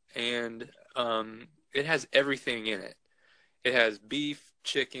 and it has everything in it. It has beef,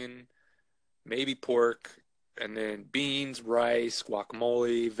 chicken, maybe pork, and then beans, rice,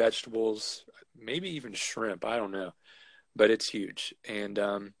 guacamole, vegetables, maybe even shrimp. I don't know, but it's huge, and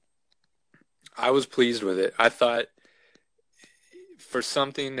I was pleased with it. I thought for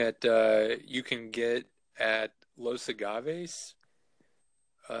something that you can get at Los Agaves,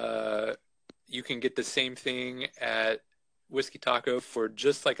 you can get the same thing at Whiskey Taco for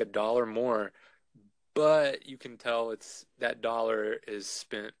just like $1 more, but you can tell it's that $1 is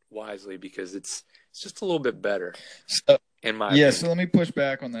spent wisely because it's just a little bit better. So, in my opinion. So let me push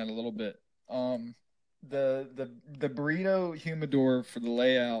back on that a little bit. The burrito humidor for the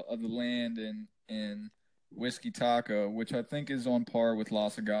layout of the land in Whiskey Taco, which I think is on par with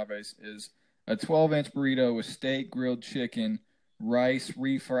Los Agaves, is a 12-inch burrito with steak, grilled chicken, rice,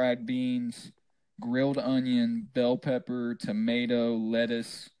 refried beans, grilled onion, bell pepper, tomato,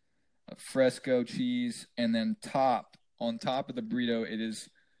 lettuce, fresco cheese, and then on top of the burrito, it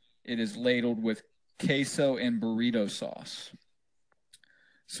is ladled with queso and burrito sauce.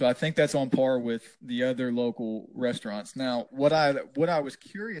 So I think that's on par with the other local restaurants. Now, what I was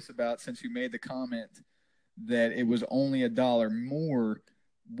curious about, since you made the comment that it was only $1 more,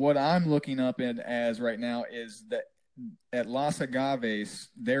 what I'm looking up at as right now is that at Los Agaves,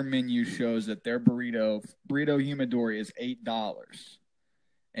 their menu shows that their burrito humidor is $8,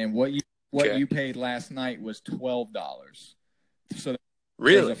 and what you paid last night was $12. So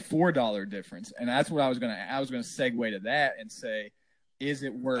really, there's a $4 difference, and that's what I was gonna segue to that and say, is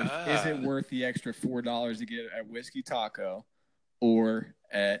it worth the extra $4 to get at Whiskey Taco or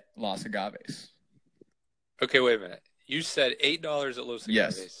at Los Agaves? Okay, wait a minute. You said $8 at Los Agaves.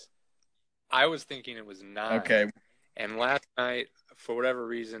 Yes. I was thinking it was $9. Okay. And last night, for whatever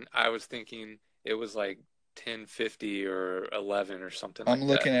reason, I was thinking it was like $10.50 or $11 or something. I'm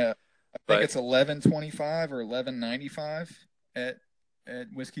looking at. I think it's $11.25 or $11.95 at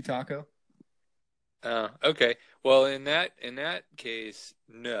Whiskey Taco. Okay. Well, in that case,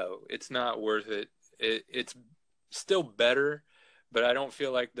 no, it's not worth it. It's still better, but I don't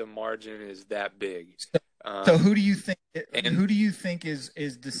feel like the margin is that big. So who do you think? Who do you think is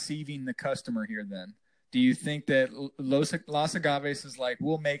deceiving the customer here? Then, do you think that Los Agaves is like,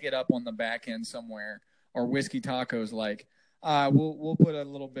 we'll make it up on the back end somewhere, or Whiskey Taco's like, we'll put a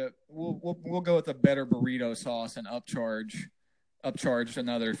little bit, we'll go with a better burrito sauce and upcharge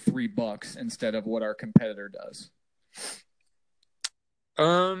another $3 instead of what our competitor does?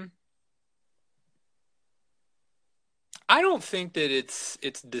 I don't think that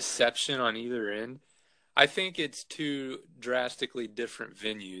it's deception on either end. I think it's two drastically different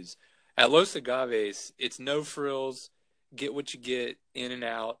venues. At Los Agaves, it's no frills, get what you get, in and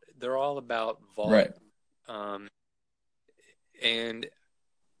out. They're all about volume. Right. And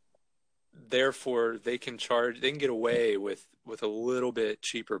therefore they can get away with a little bit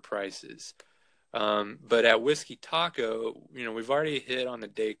cheaper prices. But at Whiskey Taco, we've already hit on the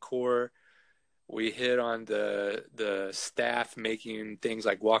decor. We hit on the staff making things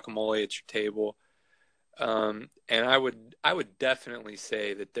like guacamole at your table. And I would definitely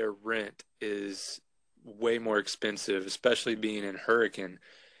say that their rent is way more expensive, especially being in Hurricane,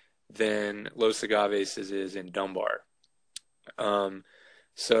 than Los Agaves is in Dunbar.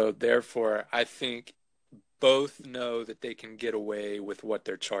 So therefore, I think both know that they can get away with what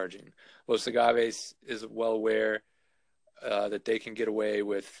they're charging. Los Agaves is well aware that they can get away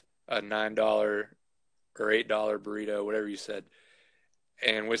with a $9 or $8 burrito, whatever you said.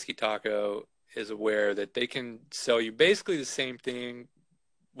 And Whiskey Taco is aware that they can sell you basically the same thing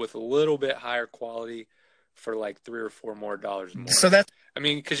with a little bit higher quality for like $3 or $4 more. So that's, I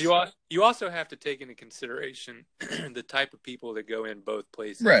mean, because you also have to take into consideration the type of people that go in both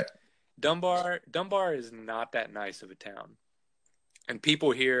places. right. Dunbar is not that nice of a town, and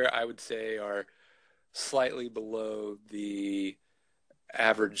people here, I would say, are slightly below the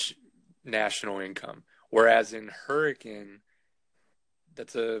average national income. Whereas in Hurricane,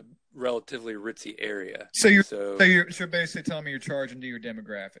 that's a relatively ritzy area. So you're basically telling me you're charging to your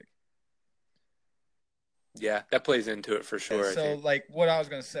demographic. Yeah, that plays into it for sure. Yeah, so like what I was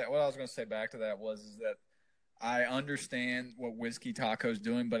gonna say back to that is that I understand what Whiskey Taco's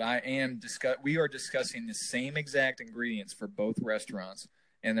doing, but we are discussing the same exact ingredients for both restaurants,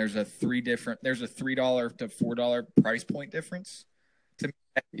 and there's a $3 to $4 price point difference.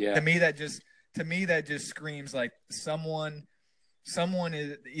 To me that just screams like someone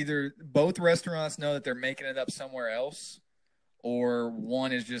is either both restaurants know that they're making it up somewhere else, or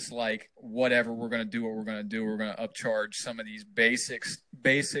one is just like, whatever, we're going to do what we're going to do. We're going to upcharge some of these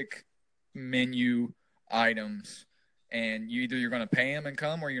basic menu items, and you're going to pay them and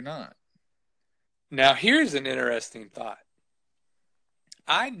come, or you're not. Now, here's an interesting thought.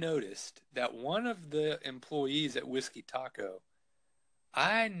 I noticed that one of the employees at Whiskey Taco,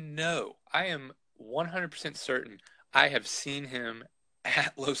 I am 100% certain I have seen him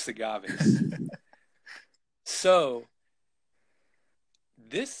at Los Agaves. So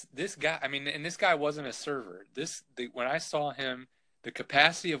this guy, I mean, and this guy wasn't a server. When I saw him, the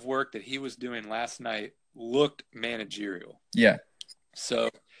capacity of work that he was doing last night looked managerial. Yeah. So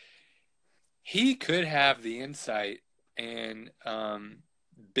he could have the insight and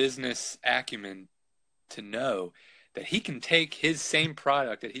business acumen to know that he can take his same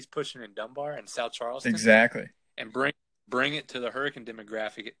product that he's pushing in Dunbar and South Charleston, exactly, and bring it to the Hurricane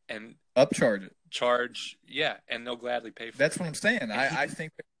demographic and upcharge it. And they'll gladly pay for it. That's what I'm saying. I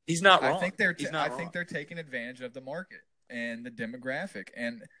think he's not wrong. I think they're taking advantage of the market and the demographic.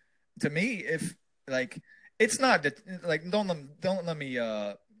 And to me, if like, it's not like, don't let me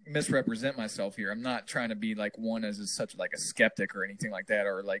misrepresent myself here. I'm not trying to be like one as such like a skeptic or anything like that,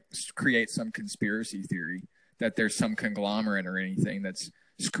 or like create some conspiracy theory that there's some conglomerate or anything that's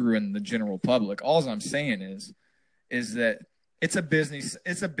screwing the general public. All I'm saying is that it's a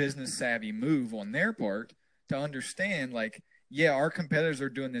business savvy move on their part to understand, like, yeah, our competitors are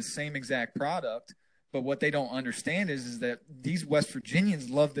doing this same exact product, but what they don't understand is that these West Virginians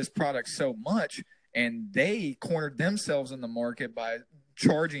love this product so much, and they cornered themselves in the market by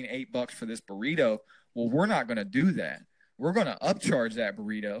charging $8 for this burrito. Well, we're not going to do that. We're going to upcharge that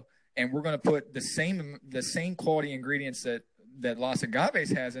burrito, and we're going to put the same quality ingredients that Los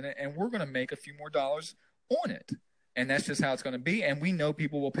Agaves has in it, and we're going to make a few more dollars on it. And that's just how it's going to be. And we know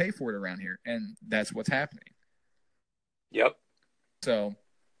people will pay for it around here, and that's what's happening. Yep. So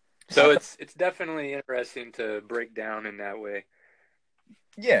it's definitely interesting to break down in that way.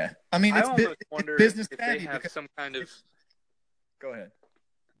 Yeah, I mean, I almost wonder business if they have some kind of. Go ahead.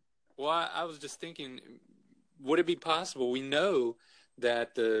 Well, I was just thinking, would it be possible? We know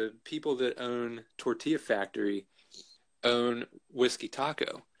that the people that own Tortilla Factory own Whiskey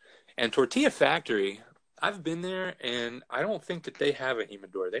Taco, and Tortilla Factory, I've been there, and I don't think that they have a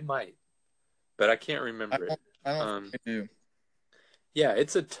humidor. They might, but I can't remember it. I don't think they do. Yeah,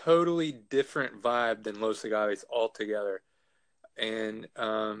 it's a totally different vibe than Los Agaves altogether. And,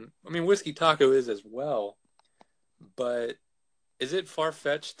 I mean, Whiskey Taco is as well, but is it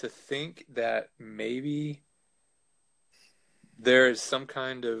far-fetched to think that maybe there is some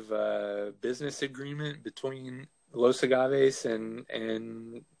kind of business agreement between Los Agaves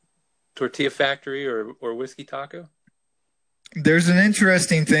and Tortilla Factory or Whiskey Taco? There's an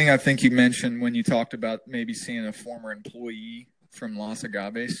interesting thing I think you mentioned when you talked about maybe seeing a former employee from Los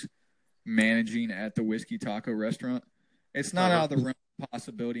Agaves managing at the Whiskey Taco restaurant. It's not out of the realm of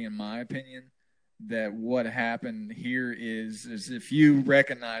possibility, in my opinion, that what happened here is if you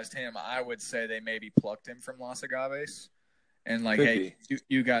recognized him, I would say they maybe plucked him from Los Agaves and like, hey,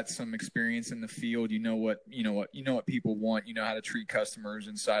 you got some experience in the field. You know what people want. You know how to treat customers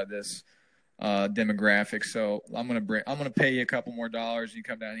inside this demographic. So I'm gonna pay you a couple more dollars. You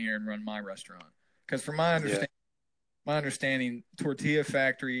come down here and run my restaurant. Because from my understanding, Tortilla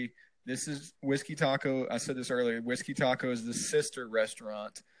Factory. This is Whiskey Taco. I said this earlier. Whiskey Taco is the sister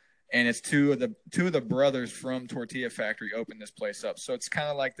restaurant, and it's two of the brothers from Tortilla Factory opened this place up. So it's kind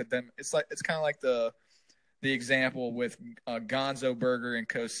of like the example with Gonzo Burger and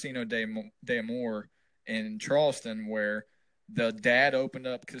Casino de Amor in Charleston, where the dad opened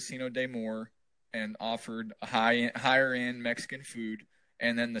up Casino de Amor and offered higher end Mexican food,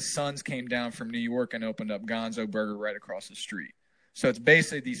 and then the sons came down from New York and opened up Gonzo Burger right across the street. So it's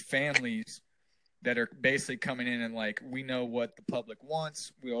basically these families that are basically coming in and like, we know what the public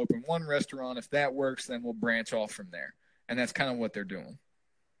wants. We'll open one restaurant. If that works, then we'll branch off from there. And that's kind of what they're doing.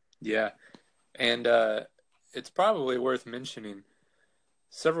 Yeah. And it's probably worth mentioning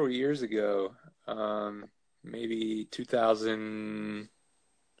several years ago, maybe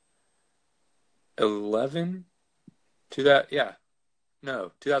 2011,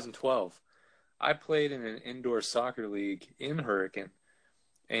 2012. I played in an indoor soccer league in Hurricane.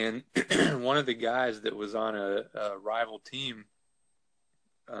 And one of the guys that was on a rival team,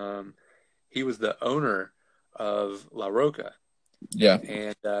 he was the owner of La Roca. Yeah.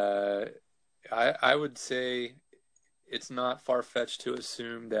 And I would say it's not far-fetched to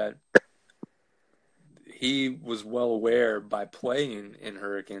assume that he was well aware by playing in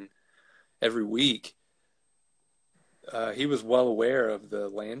Hurricane every week. He was well aware of the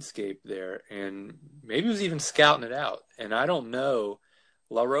landscape there, and maybe was even scouting it out. And I don't know.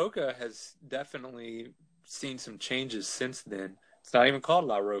 La Roca has definitely seen some changes since then. It's not even called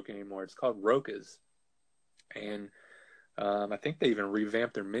La Roca anymore. It's called Roca's. And I think they even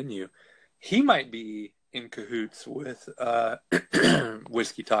revamped their menu. He might be in cahoots with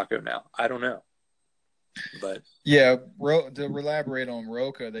Whiskey Taco now. I don't know. But yeah, to elaborate on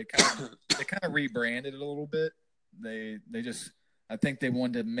Roca, they kind of rebranded it a little bit. They just, I think they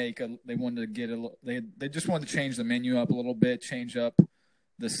wanted to change the menu up a little bit, change up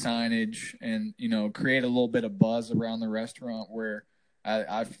the signage, and create a little bit of buzz around the restaurant where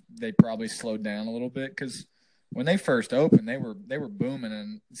they probably slowed down a little bit, because when they first opened, they were booming,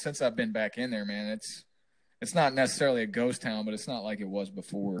 and since I've been back in there, man, it's not necessarily a ghost town, but it's not like it was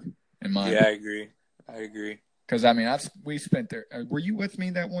before. In my opinion. I agree. Because we spent there. Were you with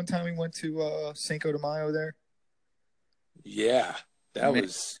me that one time we went to Cinco de Mayo there? Yeah,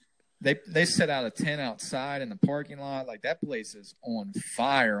 was. They set out a tent outside in the parking lot. Like, that place is on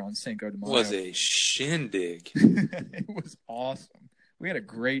fire on Cinco de Mayo. It was a shindig. It was awesome. We had a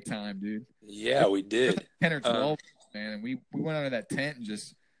great time, dude. Yeah, we did. 10 or 12, man, and we went under that tent and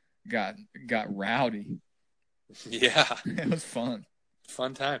just got rowdy. Yeah, it was fun.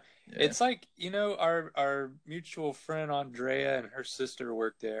 Fun time. Yeah. It's like, our mutual friend Andrea and her sister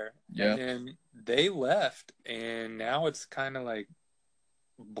worked there. Yeah. And then they left, and now it's kind of like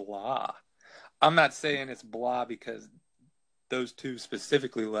blah. I'm not saying it's blah because those two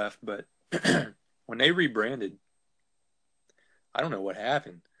specifically left, but when they rebranded, I don't know what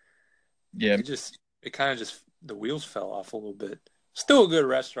happened. Yeah. It kind of just, the wheels fell off a little bit. Still a good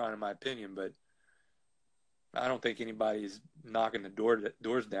restaurant in my opinion, but I don't think anybody's knocking the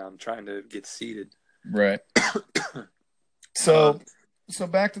doors down trying to get seated. Right. So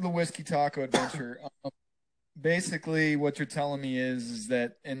back to the Whiskey Taco adventure. Basically, what you're telling me is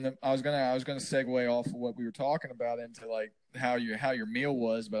that I was gonna segue off of what we were talking about into like how your meal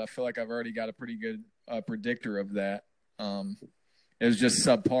was, but I feel like I've already got a pretty good predictor of that. It was just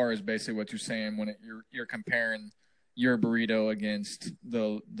subpar, is basically what you're saying when you're comparing your burrito against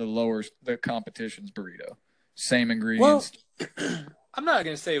the competition's burrito. Same ingredients. Well, I'm not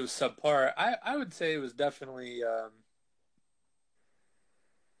gonna say it was subpar. I would say it was definitely.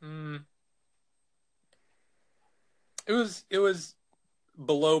 It was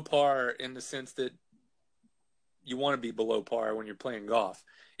below par in the sense that you want to be below par when you're playing golf.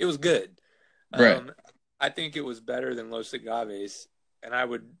 It was good. Right. I think it was better than Los Agaves, and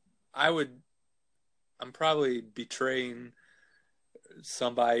I'm probably betraying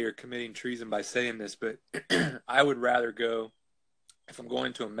somebody or committing treason by saying this, but I would rather go, if I'm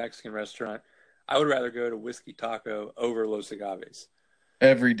going to a Mexican restaurant, I would rather go to Whiskey Taco over Los Agaves.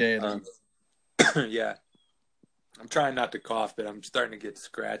 Every day. Yeah. I'm trying not to cough, but I'm starting to get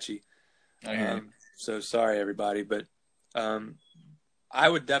scratchy. I hear you. So sorry, everybody. But I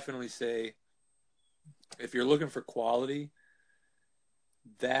would definitely say, if you're looking for quality,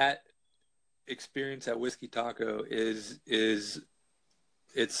 that experience at Whiskey Taco is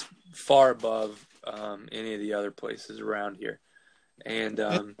it's far above any of the other places around here. And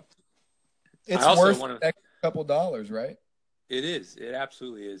it's worth a couple dollars, right? It is. It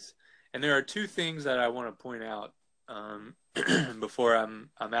absolutely is. And there are two things that I want to point out before I'm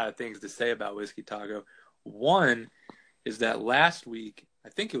out of things to say about Whiskey Taco. One is that last week, I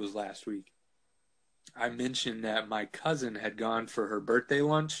think it was last week, I mentioned that my cousin had gone for her birthday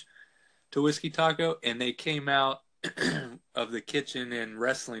lunch to Whiskey Taco, and they came out of the kitchen in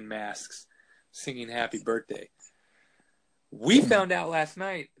wrestling masks singing happy birthday. We found out last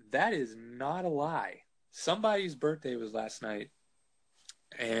night that is not a lie. Somebody's birthday was last night,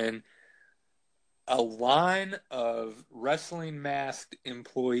 and a line of wrestling masked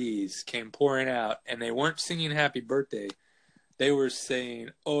employees came pouring out, and they weren't singing happy birthday. they were saying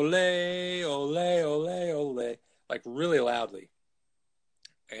 "ole, ole, ole, ole," like really loudly,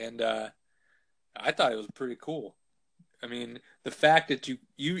 and I thought it was pretty cool. I mean, the fact that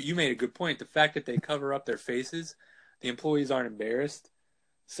you made a good point. The fact that they cover up their faces, the employees aren't embarrassed,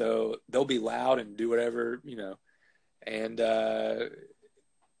 so they'll be loud and do whatever, you know. And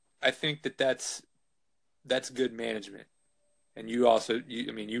I think that's good management. And you also,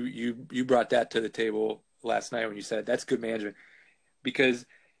 you brought that to the table last night when you said that's good management. Because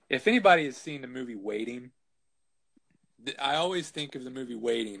if anybody has seen the movie Waiting, I always think of the movie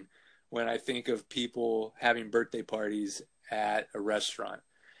Waiting when I think of people having birthday parties at a restaurant.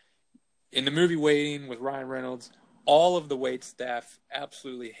 In the movie Waiting with Ryan Reynolds, all of the wait staff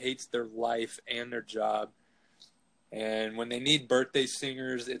absolutely hates their life and their job. And when they need birthday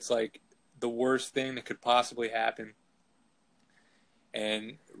singers, it's like the worst thing that could possibly happen.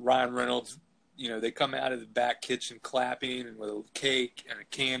 And Ryan Reynolds, you know, they come out of the back kitchen clapping and with a cake and a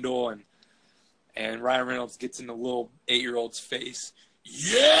candle, and Ryan Reynolds gets in the little 8-year-old's face.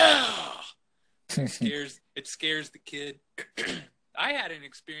 Yeah! It scares the kid. I had an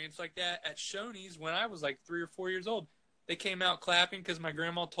experience like that at Shoney's when I was like 3 or 4 years old. They came out clapping because my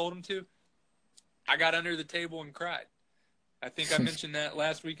grandma told them to. I got under the table and cried. I think I mentioned that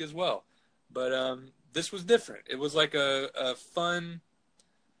last week as well. But this was different. It was like a fun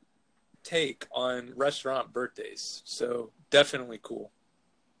take on restaurant birthdays. So definitely cool.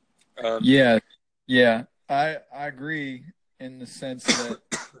 Yeah. I agree in the sense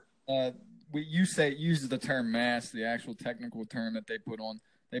that use the term mask, the actual technical term that they put on.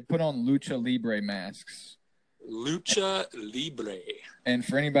 They put on lucha libre masks. Lucha libre. And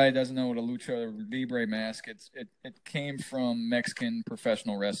for anybody that doesn't know what a lucha libre mask, it came from Mexican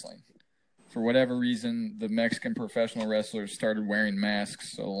professional wrestling. For whatever reason, the Mexican professional wrestlers started wearing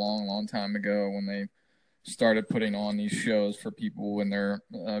masks a long, long time ago when they started putting on these shows for people in their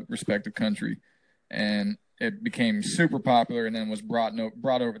respective country. And it became super popular and then was brought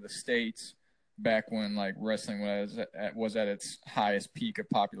over the States back when like wrestling was at its highest peak of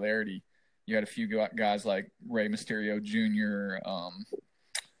popularity. You had a few guys like Rey Mysterio Jr.,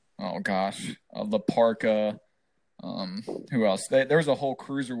 La Parka. Who else? There was a whole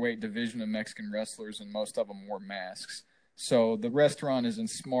cruiserweight division of Mexican wrestlers, and most of them wore masks. So the restaurant isn't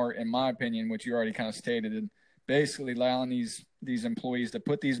smart, in my opinion, which you already kind of stated, in basically allowing these employees to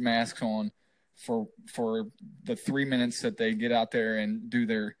put these masks on for the 3 minutes that they get out there and do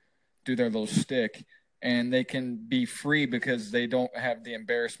their little shtick, and they can be free because they don't have the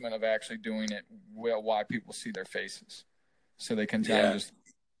embarrassment of actually doing it while people see their faces. So they can kind of just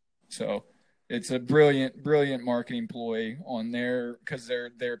so. It's a brilliant marketing ploy on because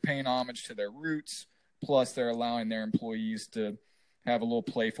they're paying homage to their roots. Plus, they're allowing their employees to have a little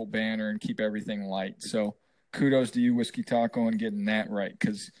playful banner and keep everything light. So, kudos to you, Whiskey Taco, on getting that right,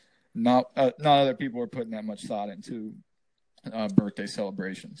 because not other people are putting that much thought into birthday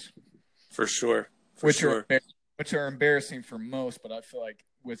celebrations. For sure, which are embarrassing for most. But I feel like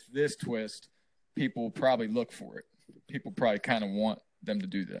with this twist, people probably look for it. People probably kind of want them to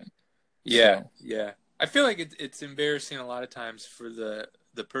do that. Yeah. I feel like it's embarrassing a lot of times for the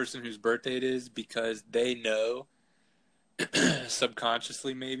person whose birthday it is because they know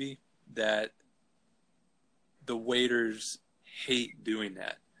subconsciously maybe that the waiters hate doing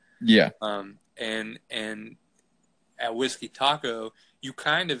that. Yeah. And at Whiskey Taco, you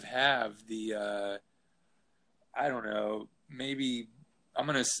kind of have the I don't know, maybe I'm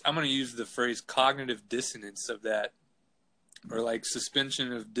gonna use the phrase cognitive dissonance of that. Or like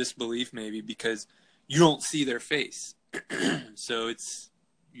suspension of disbelief maybe because you don't see their face. So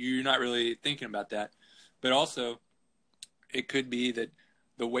you're not really thinking about that. But also it could be that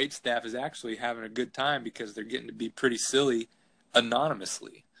the wait staff is actually having a good time because they're getting to be pretty silly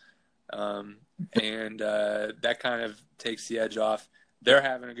anonymously. And that kind of takes the edge off. They're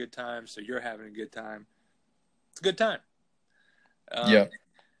having a good time, so you're having a good time. It's a good time.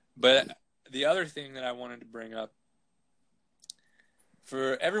 But the other thing that I wanted to bring up,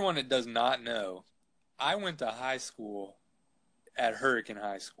 for everyone that does not know, I went to high school at Hurricane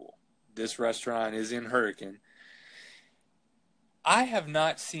High School. This restaurant is in Hurricane. I have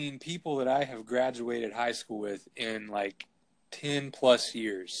not seen people that I have graduated high school with in like 10 plus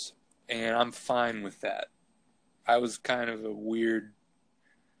years, and I'm fine with that. I was kind of a weird,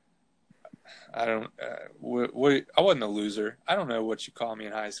 I wasn't a loser. I don't know what you call me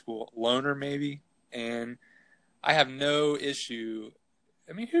in high school. Loner maybe. And I have no issue.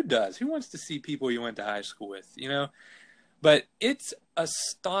 I mean, who does? Who wants to see people you went to high school with, you know? But it's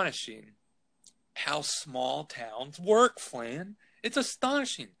astonishing how small towns work, Flan. It's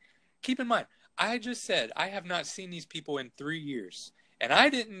astonishing. Keep in mind, I just said I have not seen these people in 3 years. And I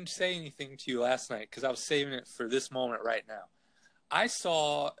didn't say anything to you last night because I was saving it for this moment right now. I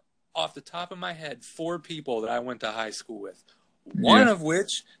saw, off the top of my head, 4 people that I went to high school with. One of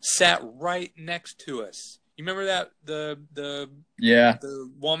which sat right next to us. You remember that the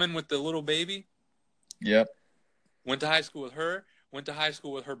woman with the little baby? Yep. Went to high school with her. Went to high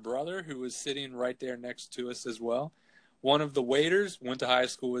school with her brother, who was sitting right there next to us as well. One of the waiters went to high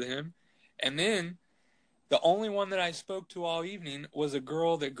school with him. And then the only one that I spoke to all evening was a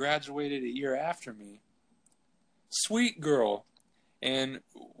girl that graduated a year after me. Sweet girl. And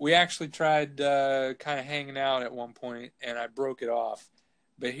we actually tried kind of hanging out at one point, and I broke it off.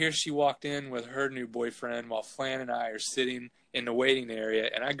 But here she walked in with her new boyfriend while Flan and I are sitting in the waiting area,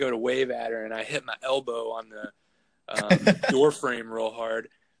 and I go to wave at her, and I hit my elbow on the door frame real hard.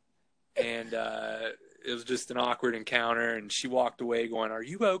 And it was just an awkward encounter, and she walked away going, "Are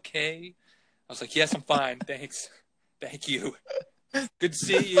you okay?" I was like, "Yes, I'm fine. Thanks. Thank you. Good to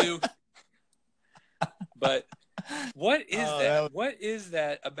see you." But what is that? What is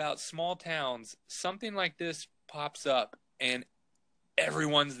that about small towns? Something like this pops up and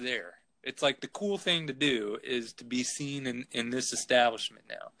everyone's there. It's like the cool thing to do is to be seen in this establishment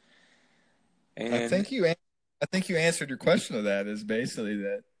now. And I think you answered your question to that is basically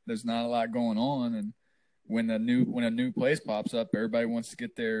that there's not a lot going on, and when a new place pops up, everybody wants to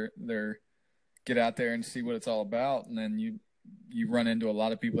get get out there and see what it's all about, and then you run into a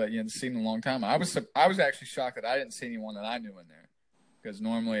lot of people that you hadn't seen in a long time. I was actually shocked that I didn't see anyone that I knew in there, because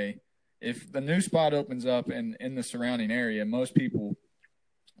normally if the new spot opens up in the surrounding area, most people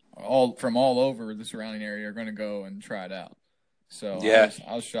from all over the surrounding area are going to go and try it out. So yeah,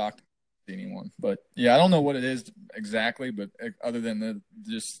 I was shocked to see anyone, but yeah, I don't know what it is exactly, but other than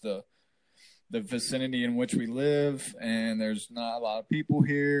the vicinity in which we live, and there's not a lot of people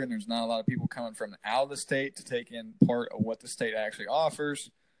here, and there's not a lot of people coming from out of the state to take in part of what the state actually offers.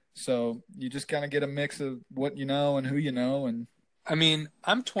 So you just kind of get a mix of what you know and who you know. And I mean,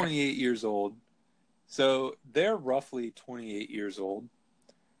 I'm 28 years old, so they're roughly 28 years old,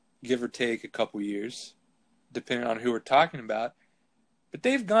 give or take a couple years, depending on who we're talking about. But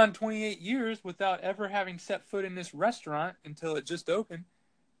they've gone 28 years without ever having set foot in this restaurant until it just opened.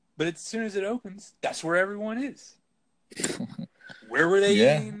 But as soon as it opens, that's where everyone is. Where were they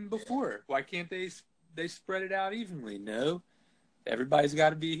eating before? Why can't they spread it out evenly? No, everybody's got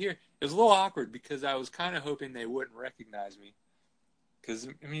to be here. It was a little awkward because I was kind of hoping they wouldn't recognize me. Because,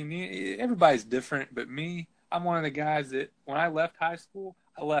 I mean, everybody's different. But me, I'm one of the guys that when I left high school,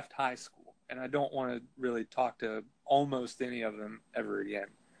 and I don't want to really talk to almost any of them ever again.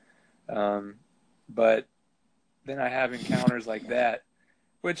 But then I have encounters like that.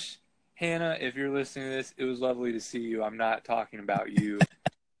 Which, Hannah, if you're listening to this, it was lovely to see you. I'm not talking about you.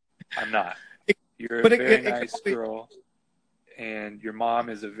 I'm not. You're a very nice girl, and your mom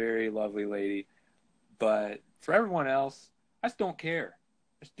is a very lovely lady. But for everyone else, I just don't care.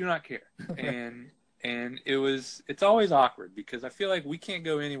 I just do not care. And it's always awkward because I feel like we can't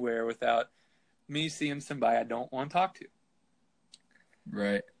go anywhere without me seeing somebody I don't want to talk to.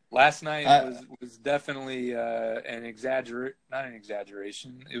 Right. Last night was definitely not an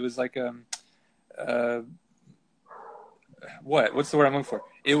exaggeration. It was like what's the word I'm looking for?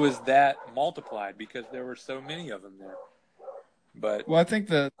 It was that multiplied because there were so many of them there. But I think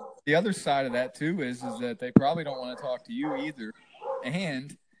the other side of that too is that they probably don't want to talk to you either,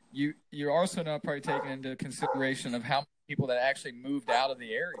 and you're also not probably taking into consideration of how many people that actually moved out of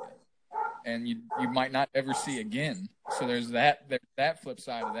the area, and you might not ever see again. So there's that flip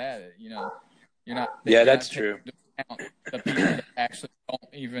side of that. You know, you're not. Yeah, that's true. The people that actually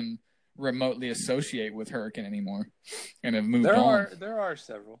don't even remotely associate with Hurricane anymore and have moved on. There are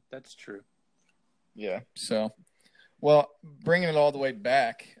several. That's true. Yeah. So, well, bringing it all the way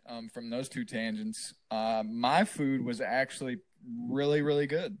back from those two tangents, my food was actually really, really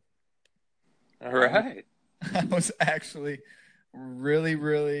good. All right. I was actually really,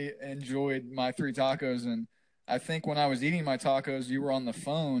 really enjoyed my 3 tacos. And I think when I was eating my tacos, you were on the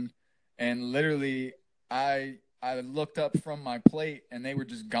phone, and literally I looked up from my plate and they were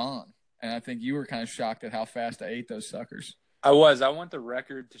just gone. And I think you were kind of shocked at how fast I ate those suckers. I was. I want the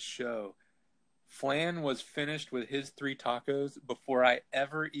record to show Flan was finished with his 3 tacos before I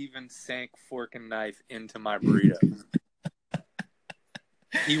ever even sank fork and knife into my burrito.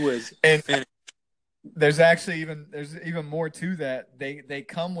 He was finished. There's even more to that. They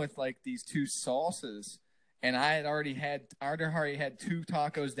come with like these 2 sauces, and I had already had 2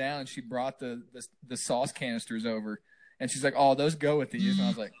 tacos down, and she brought the sauce canisters over, and she's like, "Oh, those go with these," and I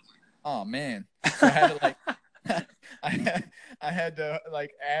was like, "Oh man!" So I I had to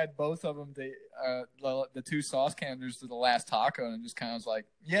like add both of them to the two sauce canisters to the last taco, and just kind of was like,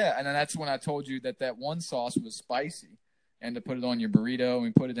 yeah. And then that's when I told you that one sauce was spicy, and to put it on your burrito, and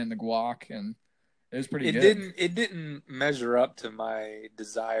we put it in the guac, and it was pretty good. It didn't measure up to my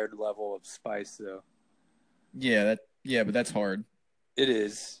desired level of spice though. Yeah, but that's hard. It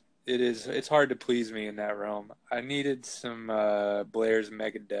is. It's hard to please me in that realm. I needed some Blair's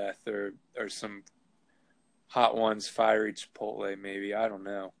Megadeth or some Hot Ones Fiery Chipotle maybe. I don't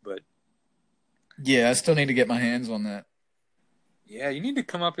know, but yeah, I still need to get my hands on that. Yeah, you need to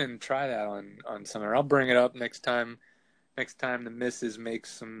come up and try that on summer. I'll bring it up next time. Next time the missus makes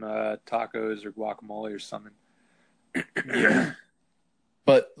some tacos or guacamole or something. Yeah.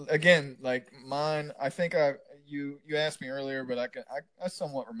 But again, like mine, I think you asked me earlier, but I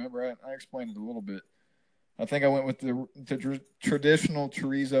somewhat remember. I explained it a little bit. I think I went with the traditional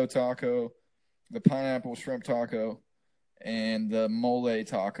chorizo taco, the pineapple shrimp taco, and the mole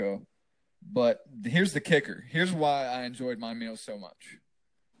taco. But here's the kicker. Here's why I enjoyed my meal so much.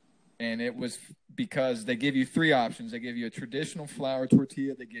 And it was because they give you three options. They give you a traditional flour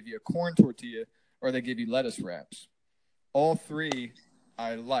tortilla, they give you a corn tortilla, or they give you lettuce wraps. All three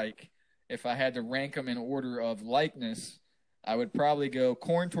I like. If I had to rank them in order of likeness, I would probably go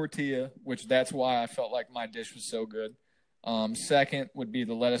corn tortilla, which that's why I felt like my dish was so good. Second would be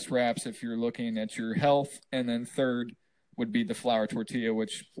the lettuce wraps if you're looking at your health. And then third would be the flour tortilla,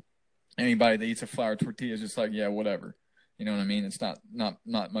 which anybody that eats a flour tortilla is just like, yeah, whatever. You know what I mean? It's not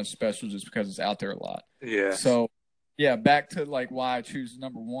much special just because it's out there a lot. Yeah. So, yeah, back to like why I choose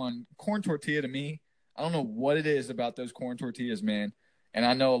number one. Corn tortilla to me, I don't know what it is about those corn tortillas, man. And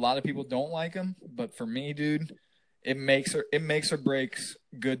I know a lot of people don't like them, but for me, dude, it makes or breaks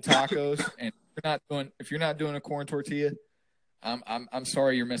good tacos. And if you're not doing a corn tortilla, I'm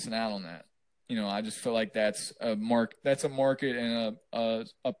sorry you're missing out on that. You know, I just feel like that's a market and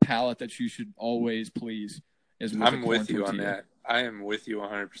a palate that you should always please. I'm with you on that. I am with you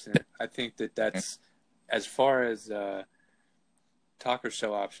 100%. I think that's as far as taco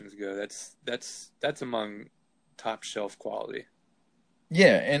shell options go. That's among top shelf quality.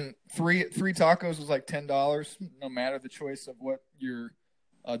 Yeah, and three tacos was like $10, no matter the choice of what your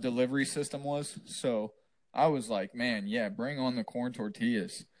delivery system was. So I was like, man, yeah, bring on the corn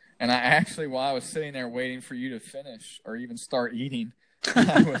tortillas. And I actually, while I was sitting there waiting for you to finish or even start eating,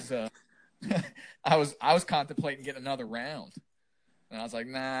 I was contemplating getting another round, and I was like,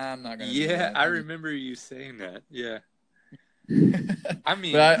 nah, I'm not gonna. Yeah, do that. I remember you saying that. Yeah. I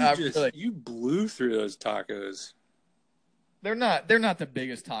mean, you blew through those tacos. They're not the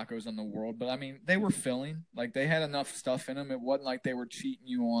biggest tacos in the world, but I mean, they were filling. Like they had enough stuff in them. It wasn't like they were cheating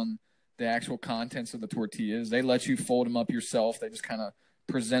you on the actual contents of the tortillas. They let you fold them up yourself. They just kind of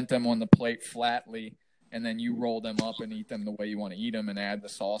present them on the plate flatly, and then you roll them up and eat them the way you want to eat them, and add the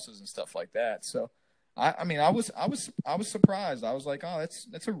sauces and stuff like that. So, I mean, I was surprised. I was like, oh,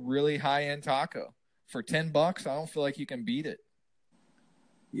 that's a really high end taco for $10. I don't feel like you can beat it.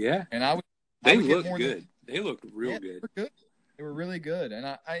 Yeah, and they looked good. They looked real good. They were good. They were really good. And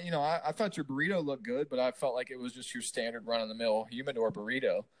I thought your burrito looked good, but I felt like it was just your standard run of the mill humidor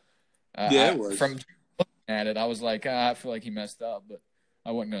burrito. Yeah, it was. From looking at it, I was like, I feel like he messed up, but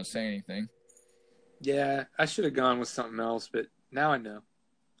I wasn't going to say anything. Yeah, I should have gone with something else, but now I know.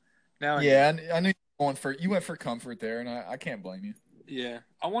 I knew you went for comfort there, and I can't blame you. Yeah,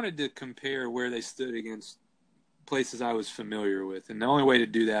 I wanted to compare where they stood against places I was familiar with, and the only way to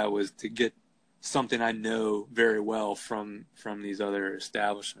do that was to get something I know very well from these other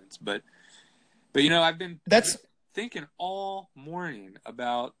establishments. But I've been thinking all morning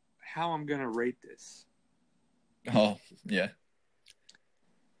about how I'm going to rate this. Oh, yeah.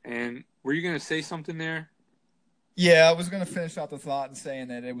 And were you going to say something there? Yeah, I was going to finish out the thought and saying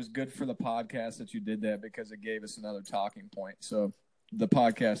that it was good for the podcast that you did that because it gave us another talking point. So the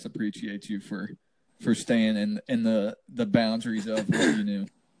podcast appreciates you for staying in the boundaries of what you knew.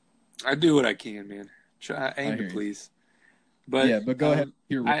 I do what I can, man. Aim to please. But go ahead.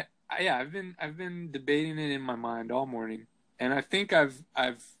 I've been debating it in my mind all morning, and I think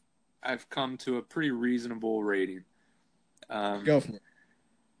I've come to a pretty reasonable rating. Go for it.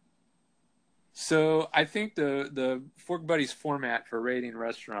 So I think the Fork Buddies format for rating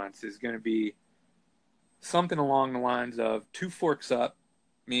restaurants is going to be something along the lines of 2 forks up,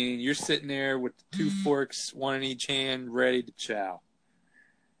 meaning you're sitting there with the 2 forks, one in each hand, ready to chow.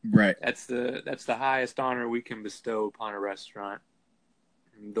 Right. That's the highest honor we can bestow upon a restaurant.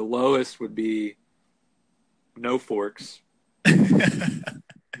 And the lowest would be no forks.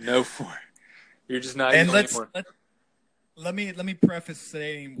 No fork. You're just not eating anymore. Let me preface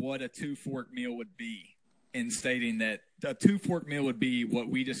saying what a 2-fork meal would be. in stating that a 2-fork meal would be what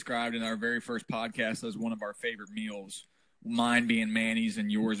we described in our very first podcast as one of our favorite meals. Mine being Manny's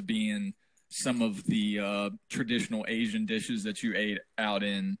and yours being some of the traditional Asian dishes that you ate out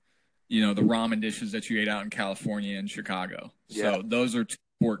in, the ramen dishes that you ate out in California and Chicago. Yeah. So those are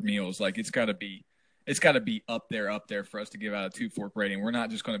 2-fork meals. Like it's got to be up there for us to give out a 2-fork rating. We're not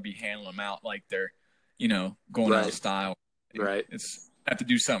just going to be handling them out like they're, going out of style. Right. It's have to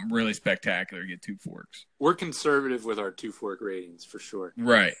do something really spectacular to get 2 forks. We're conservative with our 2-fork ratings for sure.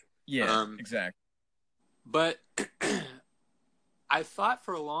 Right. Yeah, exactly. But I thought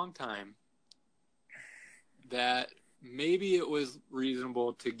for a long time that maybe it was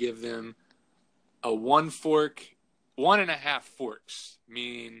reasonable to give them a 1 fork, 1.5 forks,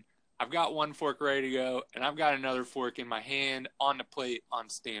 meaning I've got 1 fork ready to go and I've got another fork in my hand on the plate on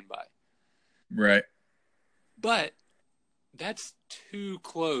standby. Right. But that's too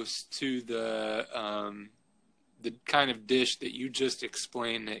close to the kind of dish that you just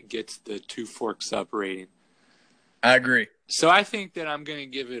explained that gets the 2 forks up rating. I agree. So I think that I'm going to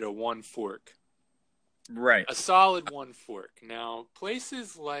give it a 1 fork. Right. A solid 1 fork. Now,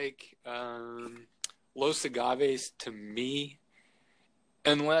 places like Los Agaves, to me,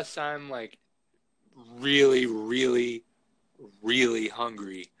 unless I'm like really, really, really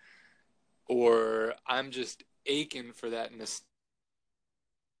hungry, or I'm just aching for that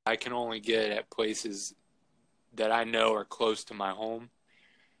I can only get at places that I know are close to my home.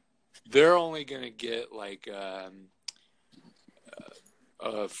 They're only going to get like a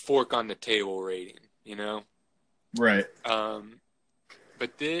fork on the table rating, Right.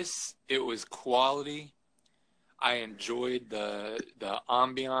 But it was quality. I enjoyed the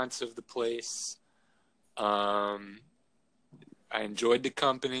ambiance of the place. I enjoyed the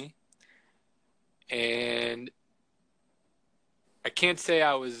company. And I can't say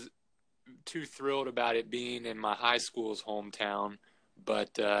I was too thrilled about it being in my high school's hometown,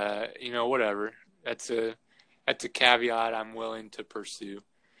 but whatever. That's a caveat I'm willing to pursue.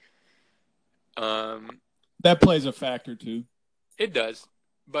 That plays a factor too. It does,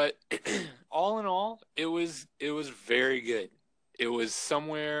 but all in all, it was very good. It was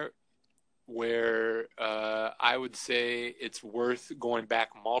somewhere where I would say it's worth going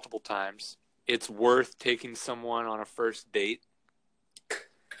back multiple times. It's worth taking someone on a first date,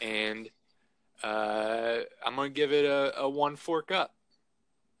 and I'm going to give it a 1 fork up.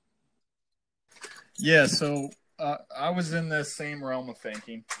 Yeah, so I was in the same realm of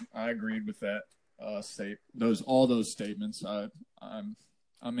thinking. I agreed with that all those statements. I'm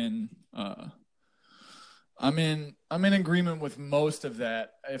in agreement with most of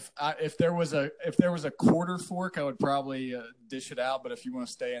that. If there was a quarter fork, I would probably dish it out. But if you want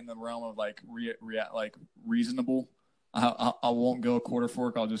to stay in the realm of like reasonable, I won't go a quarter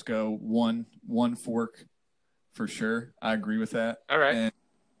fork. I'll just go one fork for sure. I agree with that. All right.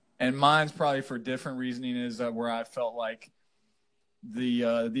 And mine's probably for different reasoning is where I felt like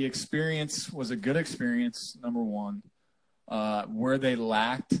the experience was a good experience. Number one, where they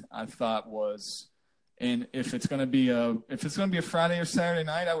lacked, I thought was. And if it's gonna be a Friday or Saturday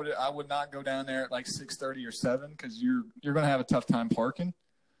night, I would not go down there at like 6:30 or 7 because you're gonna have a tough time parking.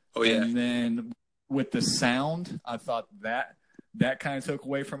 Oh yeah. And then with the sound, I thought that kind of took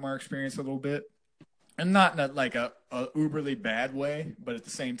away from our experience a little bit, and not in like a uberly bad way, but at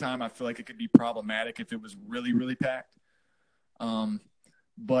the same time, I feel like it could be problematic if it was really really packed.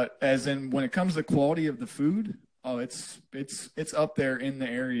 But as in when it comes to the quality of the food. Oh, it's up there in the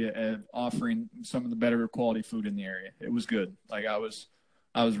area of offering some of the better quality food in the area. It was good. Like I was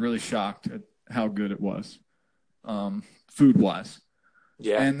really shocked at how good it was, food wise.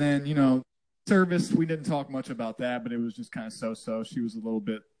 Yeah. And then service, we didn't talk much about that, but it was just kind of so. She was a little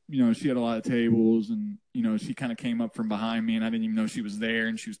bit, she had a lot of tables, and she kind of came up from behind me, and I didn't even know she was there,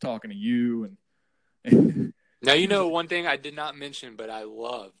 and she was talking to you. And now one thing I did not mention, but I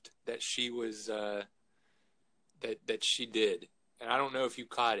loved that she was. That she did. And I don't know if you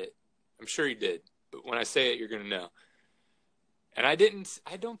caught it. I'm sure you did. But when I say it, you're going to know. And I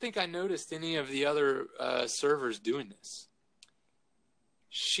don't think I noticed any of the other servers doing this.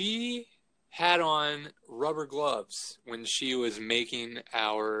 She had on rubber gloves when she was making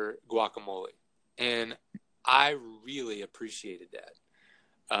our guacamole. And I really appreciated that.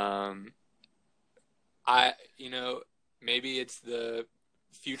 Maybe it's the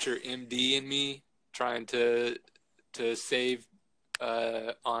future MD in me trying to save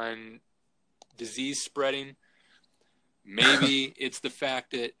on disease spreading. Maybe it's the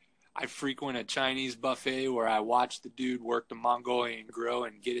fact that I frequent a Chinese buffet where I watch the dude work the Mongolian grill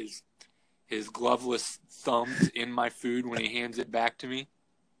and get his gloveless thumbs in my food when he hands it back to me.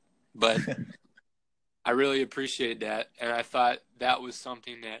 But I really appreciate that, and I thought that was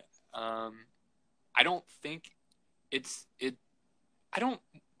something that I don't think it's it. I don't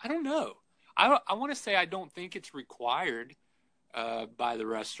know. I want to say I don't think it's required by the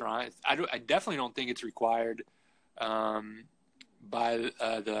restaurant. I definitely don't think it's required by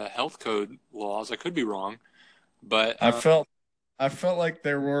the health code laws. I could be wrong, but I felt like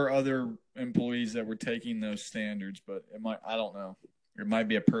there were other employees that were taking those standards, but I don't know. It might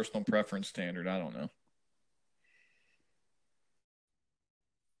be a personal preference standard. I don't know.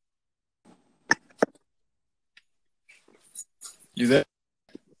 You there?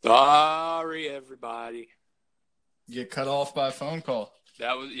 Sorry, everybody. Get cut off by a phone call.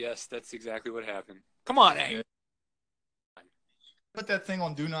 That's exactly what happened. Come on, Hank. Yeah. Put that thing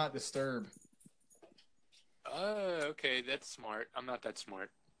on Do Not Disturb. Okay, that's smart. I'm not that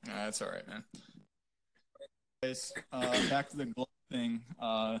smart. That's all right, man. Back to the glove thing.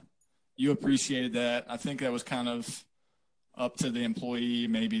 You appreciated that. I think that was kind of up to the employee.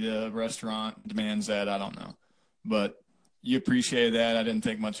 Maybe the restaurant demands that. I don't know. But you appreciated that. I didn't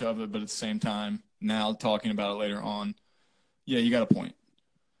think much of it, but at the same time, now talking about it later on, yeah, you got a point.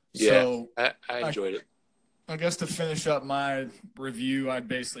 Yeah, so I enjoyed it. I guess to finish up my review, I'd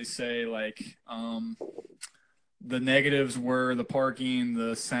basically say the negatives were the parking,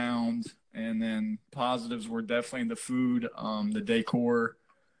 the sound, and then positives were definitely the food, the decor,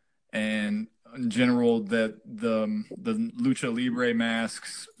 and in general that the Lucha Libre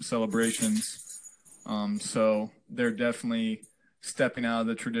masks celebrations. So they're definitely stepping out of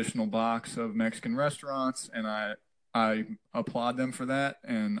the traditional box of Mexican restaurants, and I applaud them for that,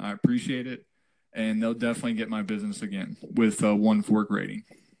 and I appreciate it. And they'll definitely get my business again with a 1 fork rating.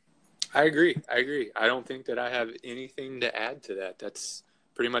 I agree. I don't think that I have anything to add to that. That's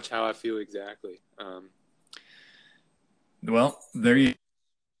pretty much how I feel exactly. Well, there you.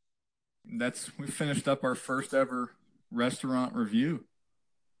 We finished up our first ever restaurant review.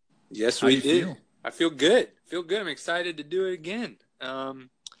 Yes, we did. Feel? I feel good. I'm excited to do it again.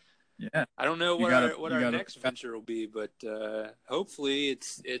 Yeah. I don't know what our next venture will be, but hopefully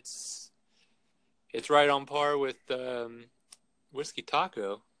it's right on par with Whiskey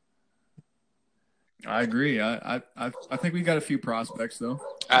Taco. I agree. I think we got a few prospects though.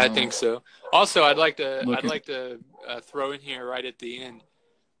 I think so. Also, I'd like to throw in here right at the end.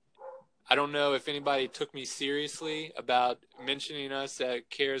 I don't know if anybody took me seriously about mentioning us at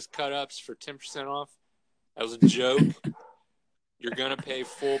Cares Cut-Ups for 10% off. That was a joke. You're gonna pay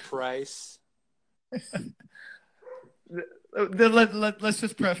full price. Let's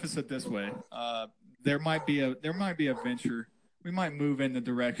just preface it this way. There might be a venture. We might move in the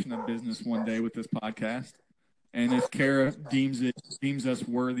direction of business one day with this podcast. And if Kara deems us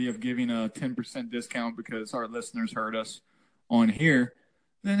worthy of giving a 10% discount because our listeners heard us on here,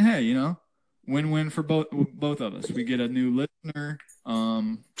 then hey, win-win for both of us. We get a new listener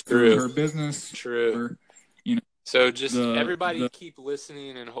through her business. True. So just everybody keep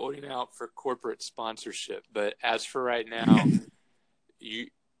listening and holding out for corporate sponsorship. But as for right now,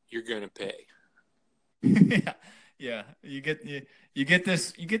 you're gonna pay. Yeah. You get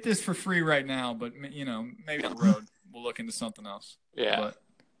this for free right now, but maybe the road we'll look into something else. Yeah. But,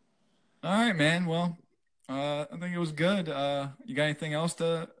 all right, man. Well, I think it was good. You got anything else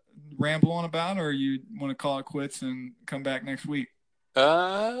to ramble on about, or you want to call it quits and come back next week?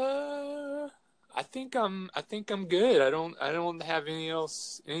 I think I'm good. I don't have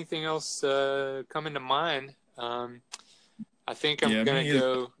anything else coming to mind. I think I'm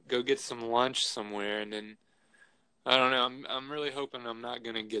gonna go get some lunch somewhere, and then I don't know. I'm really hoping I'm not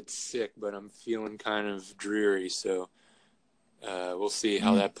gonna get sick, but I'm feeling kind of dreary. So we'll see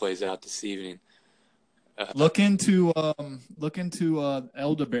how that plays out this evening. Look into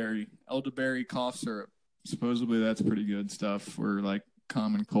elderberry cough syrup. Supposedly that's pretty good stuff for like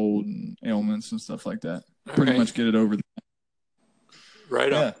common cold and ailments and stuff like that. Pretty much get it over.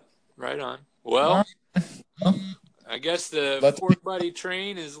 Right on. Well, I guess the Fork Buddy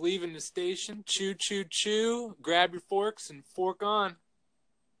train is leaving the station. Choo, choo, choo. Grab your forks and fork on.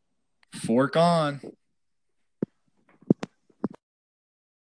 Fork on.